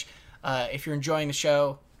Dornbush. If you're enjoying the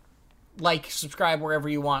show, subscribe wherever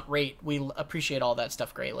you want, rate. We appreciate all that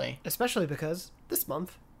stuff greatly. Especially because this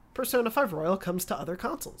month, Persona 5 Royal comes to other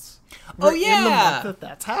consoles. We're in the month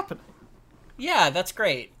that's happening. Yeah, that's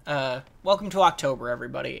great. Welcome to October,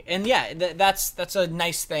 everybody. And yeah, that's a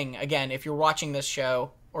nice thing. Again, if you're watching this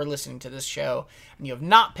show or listening to this show and you have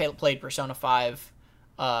not played Persona 5,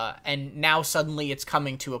 and now suddenly it's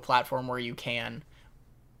coming to a platform where you can.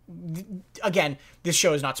 Again, this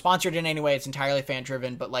show is not sponsored in any way. It's entirely fan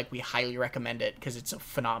driven, but we highly recommend it because it's a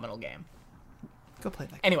phenomenal game. Go play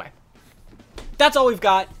that game. Anyway, that's all we've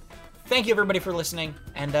got. Thank you everybody for listening,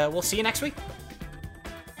 and we'll see you next week.